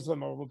should be a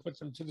Muslim or we'll put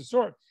them to the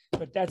sword.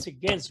 But that's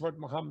against what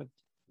Muhammad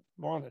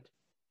wanted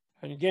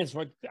and against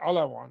what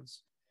Allah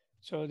wants.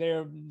 So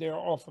they're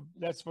off of,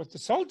 that's what the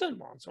Sultan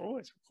wants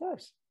always, of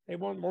course. They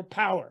want more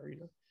power, you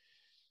know.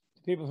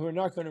 The people who are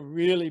not going to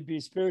really be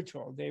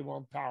spiritual, they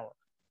want power.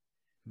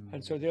 Mm-hmm.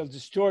 And so they'll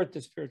distort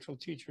the spiritual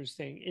teachers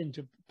thing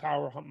into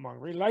power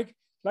mongering, like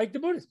the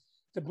Buddhists.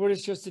 The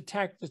Buddhists just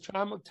attacked the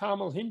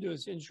Tamil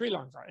Hindus in Sri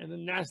Lanka in a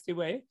nasty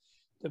way.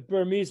 The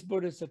Burmese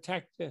Buddhists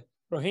attacked the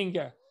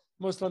Rohingya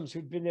Muslims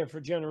who'd been there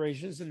for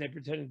generations, and they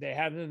pretended they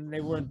hadn't, and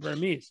they weren't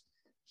Burmese.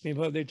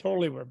 Meanwhile, they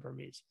totally were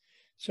Burmese.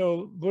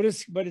 So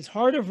Buddhists, but it's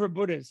harder for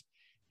Buddhists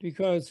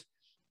because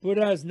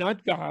Buddha is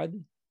not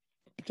God,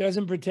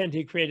 doesn't pretend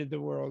he created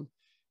the world,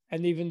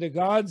 and even the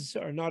gods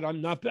are not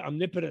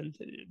omnipotent.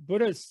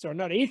 Buddhists are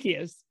not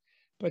atheists,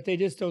 but they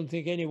just don't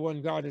think any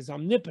one God is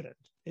omnipotent.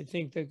 They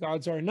think that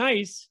gods are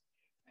nice,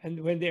 and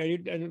when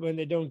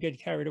they don't get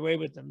carried away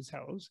with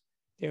themselves,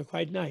 they're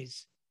quite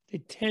nice. They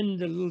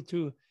tend a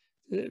little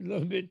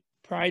bit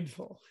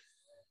prideful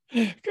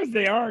because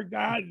they are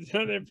gods.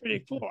 So they're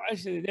pretty cool.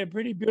 Actually, they're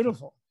pretty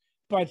beautiful.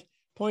 But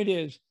point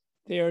is,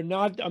 they are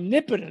not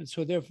omnipotent,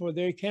 so therefore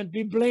they can't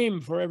be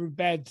blamed for every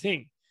bad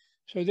thing.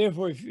 So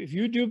therefore, if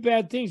you do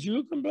bad things,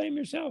 you can blame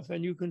yourself,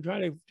 and you can try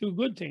to do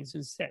good things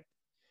instead.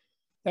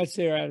 That's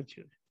their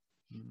attitude,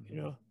 you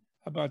know,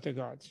 about the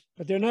gods.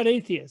 But they're not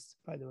atheists,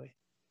 by the way.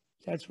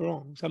 That's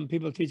wrong. Some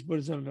people teach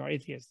Buddhism are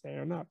atheists. They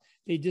are not.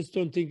 They just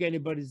don't think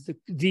anybody's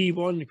the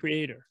one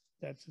creator.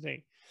 That's the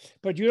thing.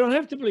 But you don't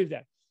have to believe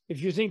that.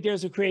 If you think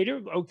there's a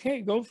creator,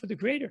 okay, go for the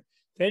creator.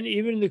 Then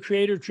even in the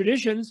creator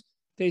traditions,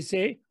 they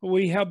say,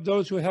 we help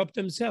those who help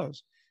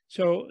themselves.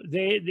 So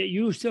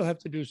you still have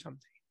to do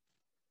something.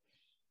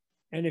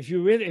 And if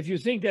you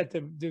think that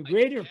the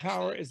greater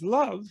power is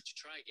love,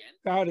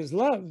 God is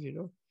love, you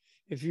know,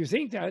 if you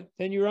think that,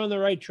 then you're on the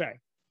right track.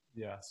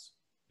 Yes,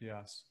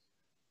 yes.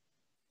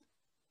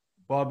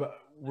 Bob,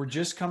 we're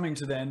just coming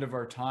to the end of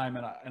our time,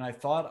 and I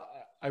thought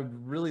I'd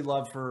really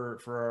love for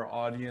our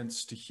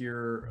audience to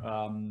hear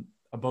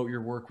about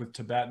your work with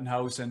Tibetan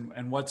House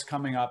and what's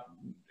coming up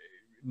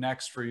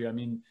next for you. I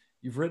mean,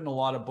 you've written a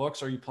lot of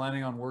books. Are you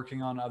planning on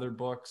working on other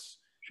books?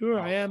 Sure,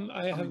 I am.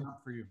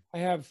 I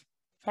have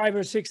 5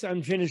 or 6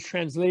 unfinished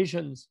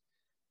translations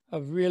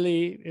of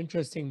really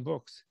interesting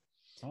books.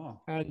 Oh.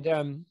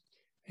 And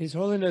His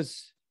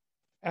Holiness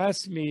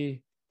asked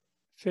me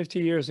 50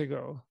 years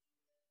ago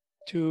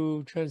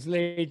to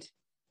translate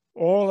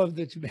all of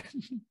the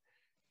Tibetan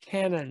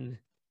canon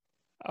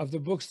of the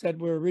books that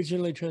were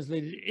originally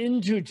translated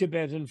into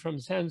Tibetan from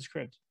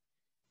Sanskrit,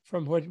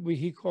 from what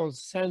he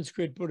calls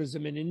Sanskrit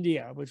Buddhism in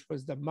India, which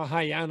was the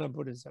Mahayana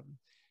Buddhism,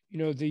 you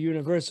know, the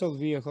universal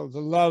vehicle, the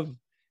love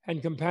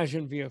and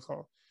compassion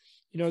vehicle.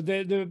 You know,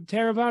 the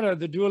Theravada,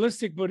 the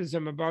dualistic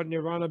Buddhism about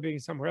nirvana being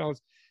somewhere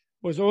else,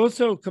 was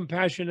also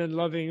compassion and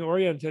loving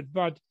oriented,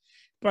 but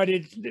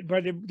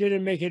it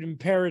didn't make it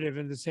imperative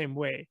in the same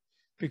way,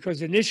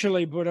 because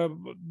initially Buddha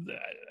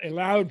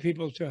allowed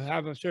people to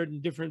have a certain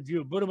different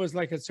view. Buddha was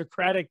like a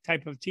Socratic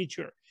type of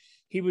teacher.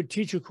 He would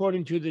teach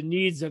according to the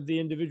needs of the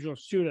individual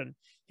student.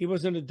 He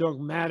wasn't a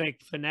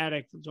dogmatic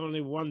fanatic. There's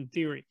only one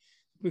theory,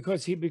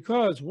 because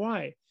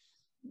why?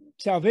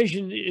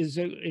 Salvation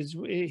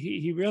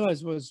he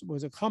realized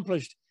was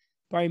accomplished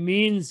by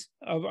means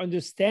of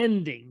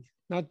understanding,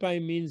 not by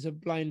means of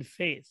blind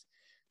faith.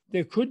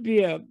 There could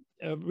be a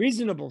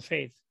reasonable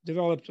faith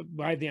developed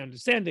by the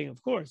understanding,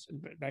 of course,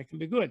 and that can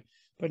be good,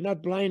 but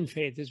not blind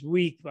faith. Is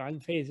weak.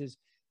 Blind faith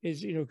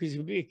is you know, because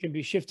it can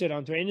be shifted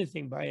onto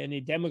anything by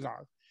any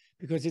demagogue,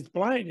 because it's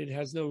blind. It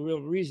has no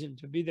real reason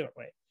to be that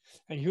way.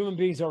 And human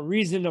beings are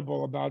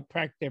reasonable about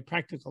their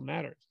practical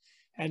matters.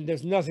 And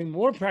there's nothing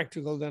more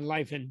practical than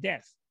life and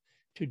death.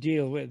 to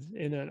deal with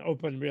in an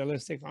open,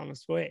 realistic,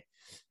 honest way.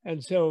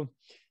 And so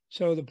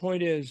the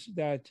point is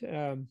that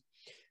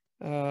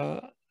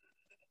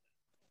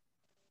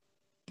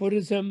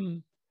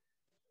Buddhism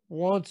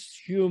wants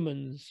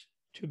humans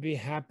to be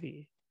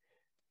happy.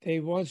 They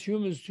want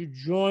humans to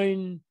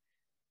join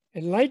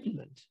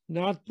enlightenment,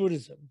 not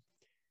Buddhism.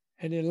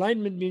 And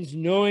enlightenment means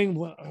knowing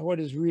what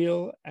is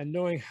real and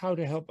knowing how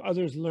to help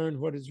others learn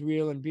what is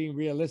real and being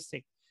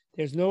realistic.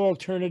 There's no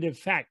alternative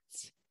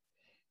facts.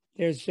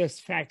 There's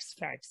just facts.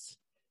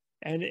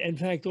 And in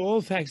fact,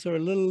 all facts are a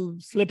little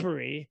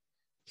slippery.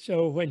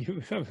 So when you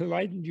become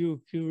enlightened,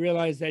 you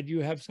realize that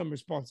you have some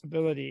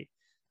responsibility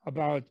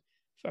about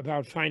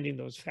finding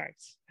those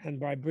facts and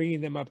by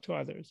bringing them up to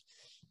others.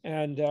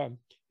 And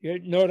you're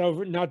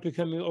not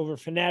becoming over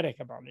fanatic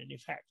about any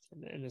fact,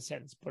 in a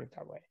sense, put it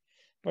that way,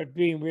 but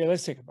being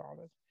realistic about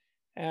it.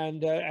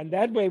 And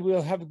that way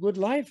we'll have a good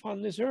life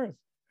on this earth.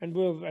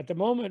 And at the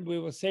moment, we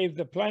will save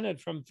the planet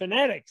from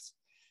fanatics,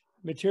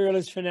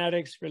 materialist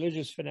fanatics,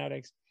 religious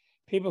fanatics,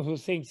 people who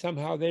think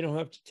somehow they don't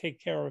have to take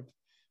care of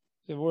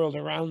the world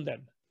around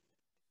them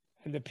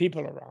and the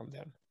people around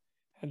them.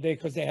 And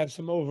because they have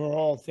some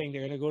overall thing,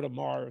 they're going to go to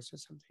Mars or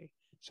something.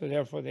 So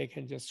therefore, they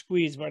can just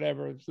squeeze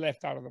whatever is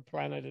left out of the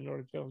planet in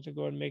order to be able to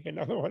go and make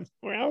another one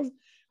somewhere else,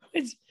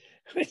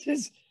 which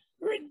is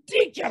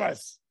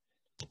ridiculous.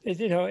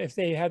 If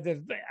they had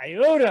the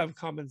iota of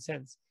common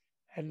sense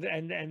and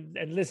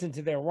listen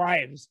to their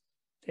wives,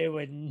 they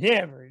would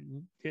never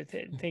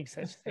think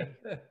such thing.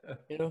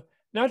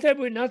 Not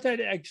that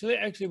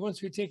actually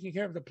once we're taking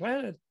care of the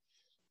planet,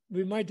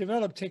 we might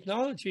develop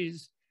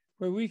technologies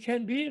where we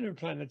can be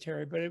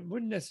interplanetary, but it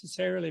wouldn't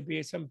necessarily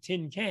be some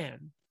tin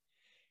can.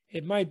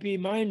 It might be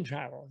mind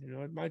travel,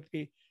 it might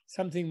be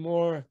something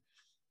more,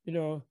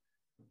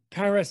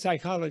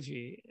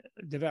 parapsychology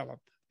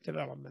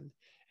development.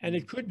 And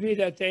it could be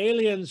that the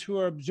aliens who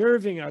are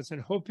observing us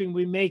and hoping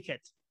we make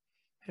it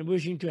and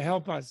wishing to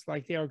help us,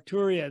 like the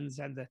Arcturians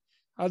and the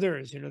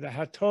others, the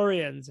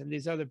Hatorians and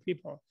these other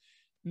people,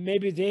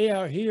 maybe they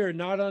are here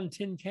not on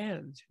tin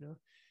cans,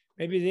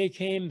 maybe they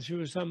came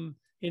through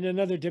in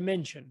another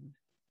dimension.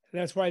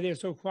 That's why they're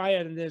so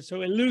quiet and they're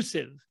so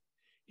elusive.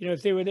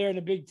 If they were there in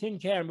a big tin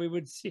can, we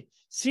would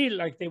see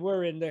like they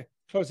were in the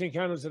Close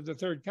Encounters of the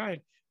Third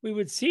Kind. We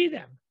would see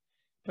them.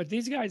 But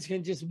these guys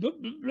can just bloop,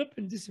 bloop, bloop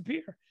and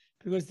disappear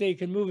because they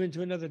can move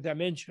into another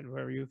dimension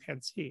where you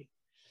can't see.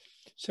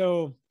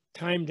 So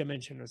time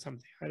dimension or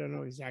something. I don't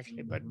know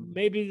exactly. But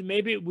maybe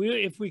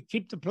if we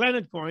keep the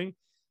planet going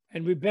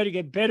and we better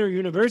get better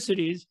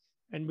universities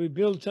and we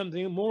build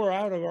something more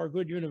out of our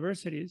good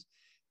universities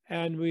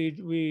and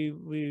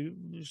we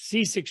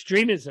cease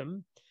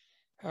extremism,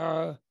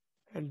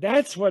 and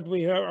that's what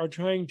we are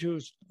trying to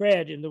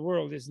spread in the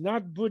world. It's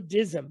not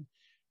Buddhism,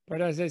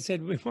 but as I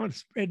said, we want to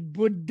spread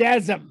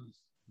Buddhism.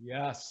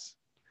 Yes.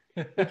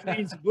 Which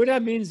means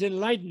Buddha means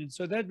enlightened.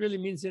 So that really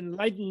means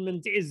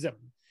enlightenmentism.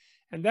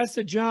 And that's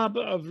the job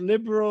of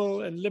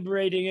liberal and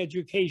liberating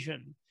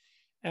education.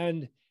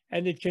 And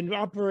it can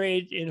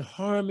operate in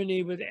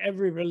harmony with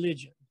every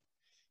religion.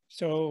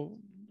 So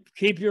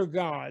keep your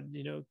God,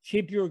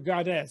 keep your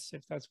goddess,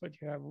 if that's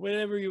what you have.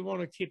 Whatever you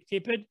want to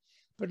keep it.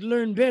 But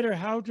learn better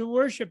how to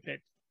worship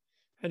it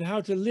and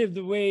how to live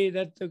the way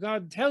that the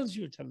God tells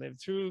you to live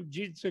through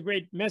the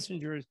great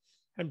messengers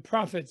and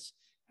prophets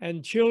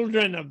and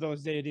children of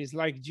those deities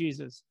like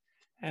Jesus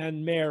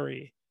and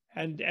Mary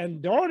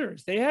and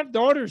daughters. They have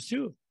daughters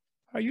too.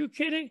 Are you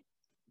kidding?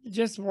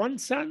 Just one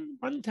son,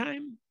 one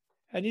time?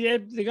 And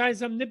the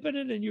guy's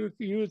omnipotent and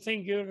you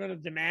think you're going to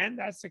demand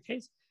that's the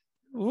case?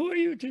 Who are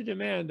you to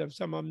demand of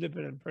some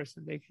omnipotent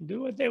person? They can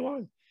do what they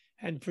want.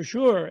 And for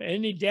sure,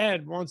 any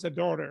dad wants a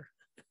daughter.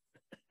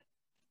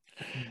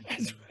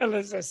 As well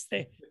as us.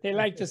 They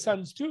like the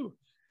sons too,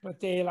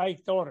 but they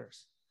like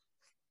daughters.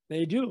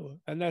 They do.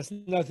 And there's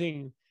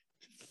nothing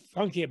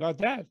funky about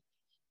that.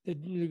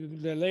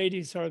 The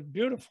ladies are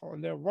beautiful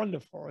and they're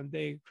wonderful and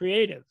they're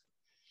creative.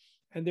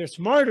 And they're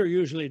smarter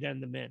usually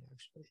than the men,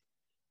 actually.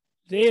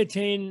 They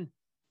attain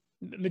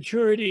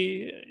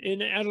maturity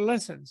in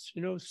adolescence,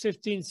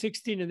 15,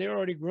 16, and they're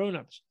already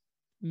grown-ups.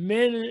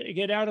 Men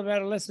get out of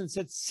adolescence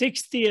at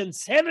 60 and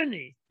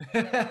 70.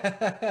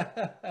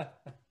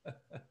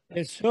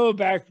 It's so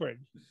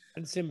backward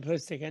and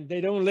simplistic, and they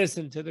don't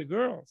listen to the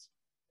girls.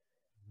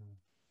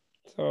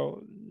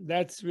 So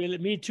that's really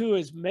Me Too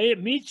is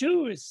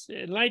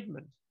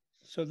enlightenment.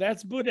 So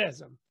that's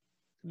Buddhism,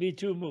 Me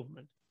Too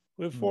movement.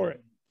 We're for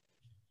it.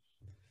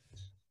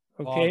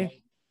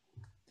 Okay.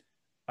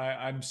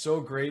 I'm so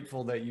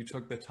grateful that you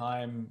took the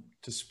time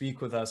to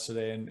speak with us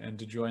today and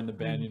to join the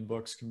Banyan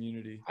Books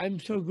community. I'm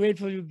so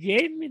grateful you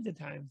gave me the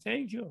time.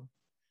 Thank you.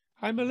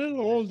 I'm a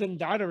little old and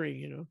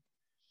doddering,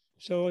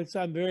 So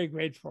I'm very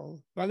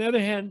grateful. On the other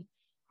hand,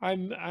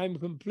 I'm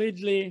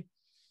completely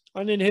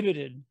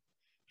uninhibited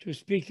to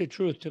speak the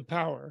truth to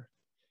power.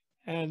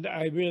 And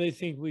I really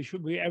think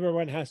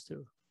everyone has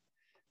to,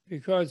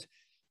 because,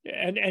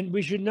 and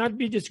we should not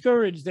be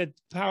discouraged that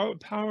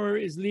power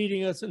is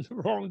leading us in the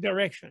wrong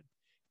direction.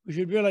 We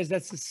should realize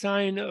that's a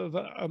sign of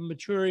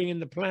maturing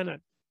in the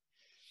planet.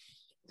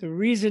 The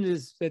reason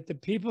is that the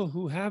people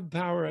who have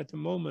power at the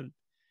moment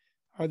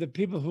are the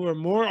people who are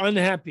more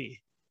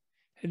unhappy,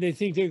 and they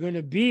think they're going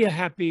to be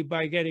happy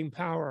by getting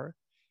power.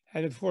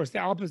 And of course, the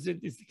opposite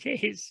is the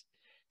case.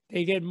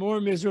 They get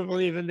more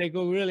miserable, even they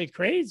go really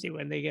crazy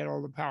when they get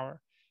all the power,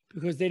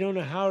 because they don't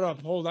know how to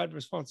uphold that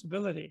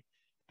responsibility.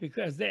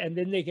 And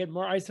then they get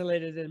more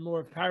isolated and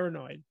more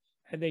paranoid,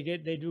 and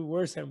they do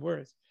worse and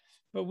worse.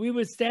 But we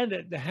withstand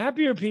it. The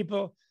happier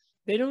people,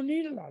 they don't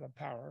need a lot of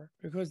power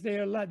because they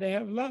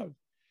have love,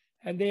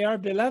 and they are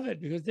beloved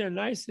because they're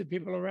nice to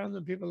people around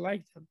them. People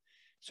like them.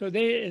 So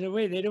they, in a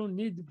way, they don't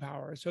need the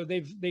power. So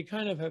they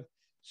kind of have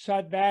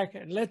sat back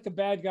and let the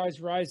bad guys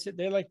rise.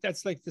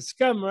 That's like the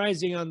scum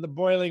rising on the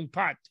boiling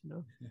pot,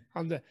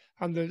 on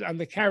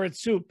the carrot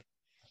soup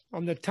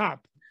on the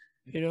top,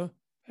 and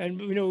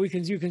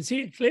you can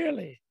see it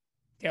clearly.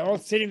 They're all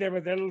sitting there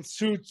with their little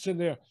suits and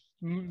they're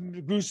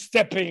goose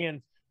stepping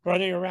and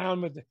running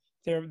around with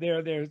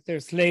their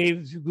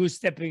slaves, goose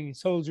stepping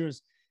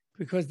soldiers,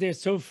 because they're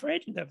so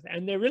frightened of them,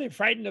 and they're really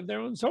frightened of their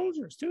own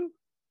soldiers too.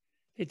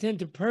 They tend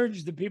to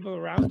purge the people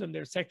around them,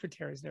 their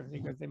secretaries and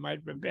everything, because they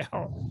might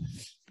rebel,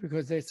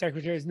 because their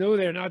secretaries know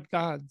they're not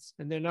gods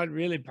and they're not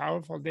really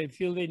powerful. They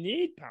feel they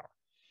need power.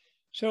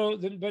 So,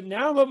 but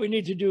now what we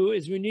need to do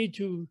is we need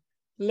to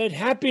let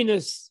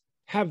happiness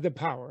have the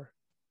power,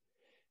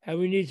 and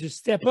we need to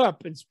step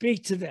up and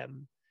speak to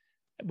them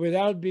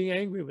without being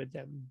angry with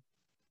them,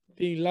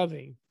 being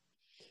loving.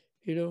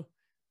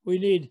 We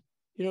need,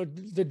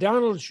 the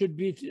Donald should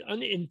be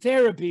in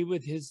therapy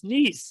with his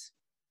niece.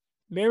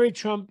 Mary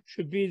Trump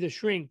should be the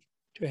shrink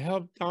to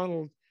help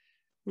Donald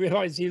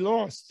realize he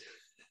lost.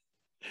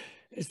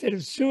 Instead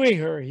of suing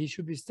her, he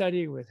should be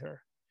studying with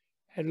her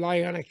and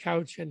lying on a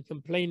couch and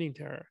complaining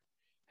to her.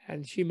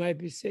 And she might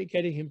be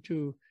getting him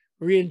to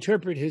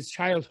reinterpret his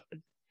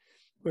childhood,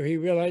 where he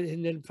realized,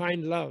 and then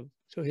find love.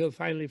 So he'll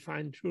finally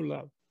find true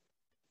love.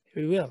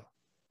 He will.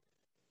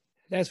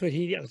 That's what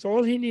he needs.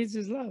 All he needs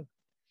is love.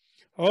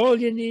 All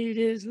you need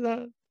is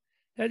love.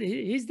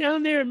 He's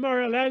down there in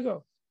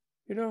Mar-a-Lago,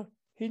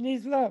 He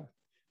needs love,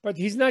 but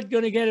he's not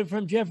going to get it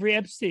from Jeffrey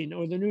Epstein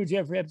or the new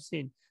Jeffrey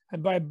Epstein,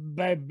 and by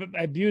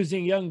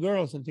abusing young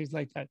girls and things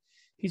like that.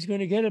 He's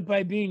going to get it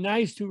by being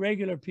nice to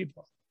regular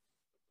people.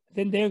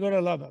 Then they're going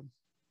to love him.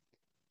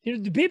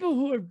 The people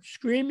who are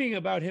screaming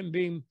about him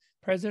being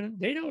president,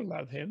 they don't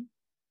love him.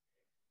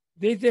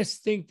 They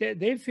just think that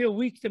they feel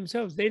weak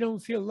themselves. They don't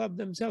feel loved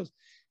themselves.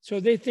 So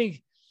they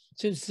think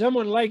since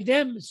someone like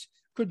them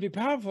could be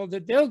powerful,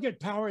 that they'll get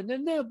power, and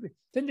then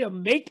they'll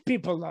make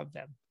people love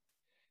them.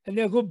 And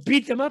they'll go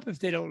beat them up if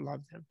they don't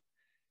love them.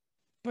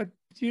 But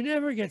you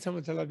never get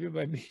someone to love you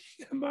by beating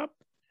them up.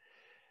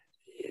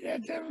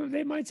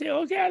 They might say,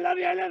 okay, I love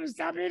you,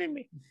 stop hitting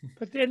me.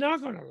 But they're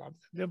not going to love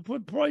them. They'll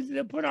put poison,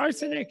 they'll put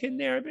arsenic in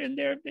their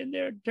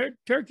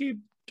turkey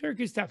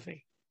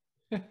stuffing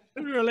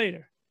sooner or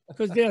later,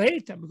 because they'll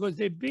hate them, because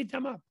they beat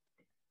them up.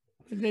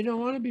 And they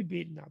don't want to be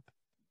beaten up.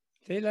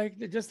 They're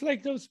just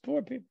like those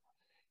poor people.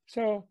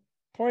 So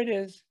point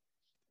is,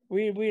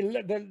 we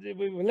let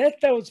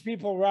those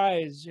people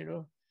rise,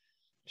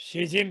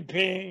 Xi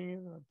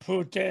Jinping,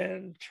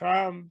 Putin,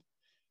 Trump,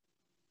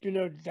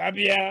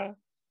 Dabia,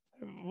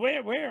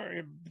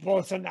 where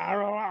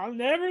Bolsonaro, I'll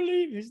never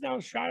leave. He's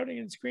now shouting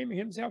and screaming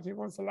himself. He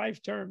wants a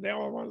life term. They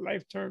all want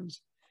life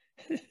terms.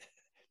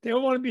 They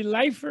all want to be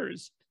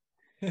lifers.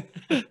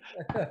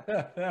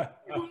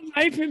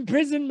 Life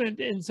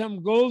imprisonment in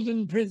some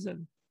golden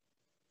prison.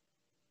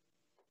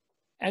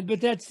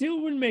 But that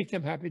still wouldn't make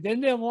them happy. Then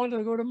they'll want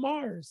to go to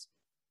Mars,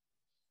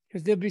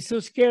 because they'll be so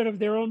scared of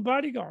their own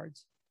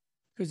bodyguards.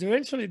 Because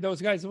eventually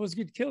those guys always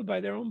get killed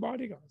by their own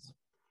bodyguards,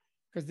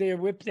 because they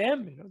whip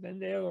them, then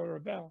they'll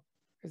rebel,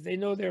 because they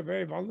know they're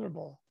very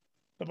vulnerable,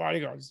 the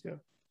bodyguards do.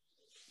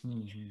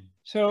 Mm-hmm.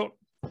 So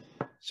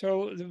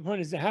the point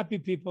is, the happy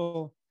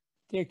people,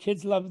 their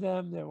kids love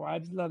them, their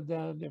wives love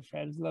them, their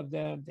friends love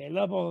them, they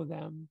love all of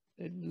them.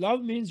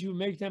 Love means you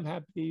make them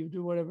happy, you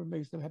do whatever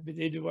makes them happy,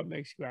 they do what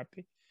makes you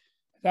happy.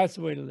 That's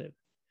the way to live.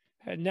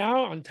 And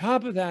now, on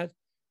top of that,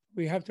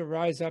 we have to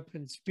rise up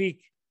and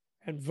speak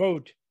and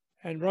vote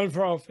and run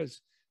for office,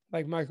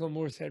 like Michael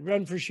Moore said,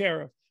 run for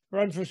sheriff,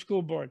 run for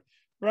school board,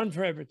 run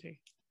for everything.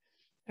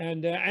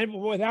 And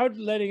without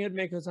letting it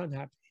make us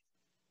unhappy.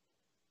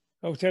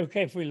 It's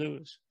okay if we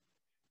lose,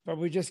 but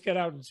we just get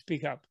out and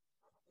speak up,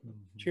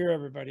 cheer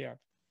everybody up.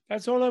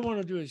 That's all I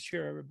want to do, is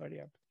cheer everybody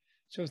up.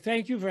 So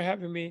thank you for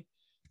having me.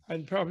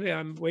 And probably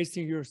I'm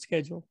wasting your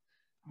schedule.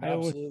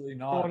 Absolutely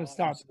not. I want to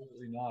stop.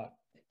 Absolutely not.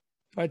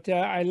 But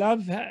I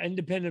love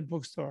independent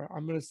bookstore.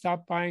 I'm going to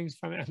stop buying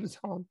from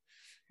Amazon.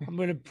 I'm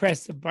going to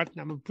press the button.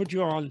 I'm going to put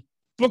you on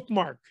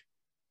bookmark.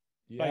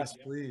 Yes,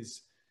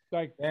 please.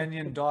 Like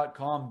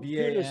Banyan.com,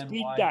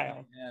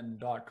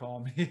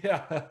 BANYAN.com.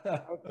 Yeah.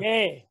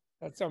 Okay.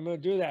 I'm going to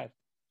do that.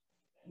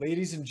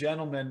 Ladies and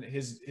gentlemen,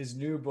 his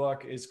new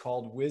book is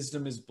called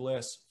Wisdom is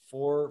Bliss,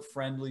 4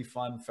 friendly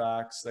fun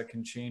facts that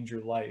can change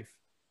your life.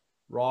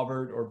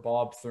 Robert or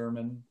Bob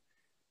Thurman,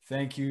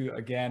 thank you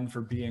again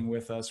for being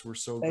with us. We're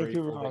so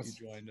grateful that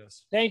you joined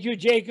us. Thank you,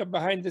 Jacob,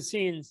 behind the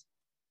scenes.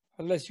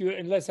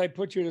 unless I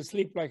put you to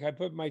sleep like I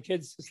put my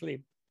kids to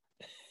sleep.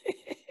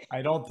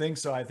 I don't think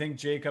so. I think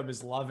Jacob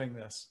is loving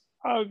this.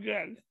 Oh,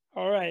 good.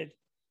 All right.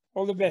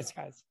 All the best,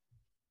 guys.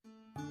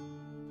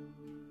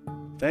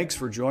 Thanks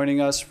for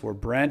joining us for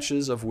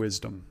Branches of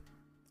Wisdom,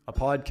 a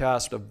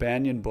podcast of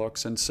Banyan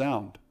Books and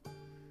Sound,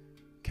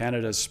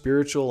 Canada's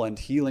spiritual and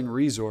healing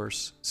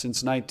resource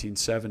since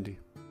 1970.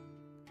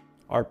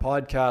 Our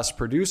podcast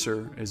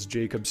producer is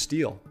Jacob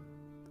Steele.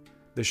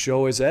 The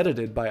show is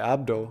edited by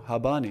Abdo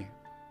Habani.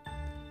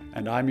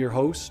 And I'm your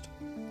host,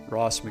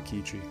 Ross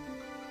McKeechee.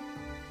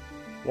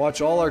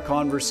 Watch all our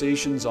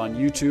conversations on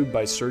YouTube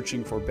by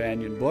searching for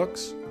Banyan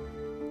Books,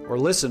 or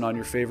listen on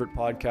your favorite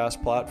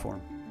podcast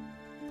platform.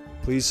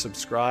 Please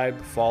subscribe,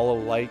 follow,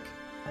 like,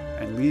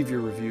 and leave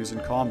your reviews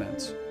and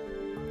comments.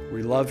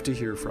 We love to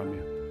hear from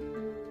you.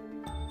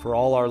 For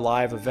all our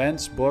live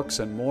events, books,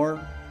 and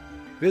more,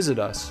 visit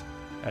us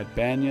at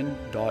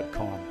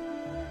banyan.com.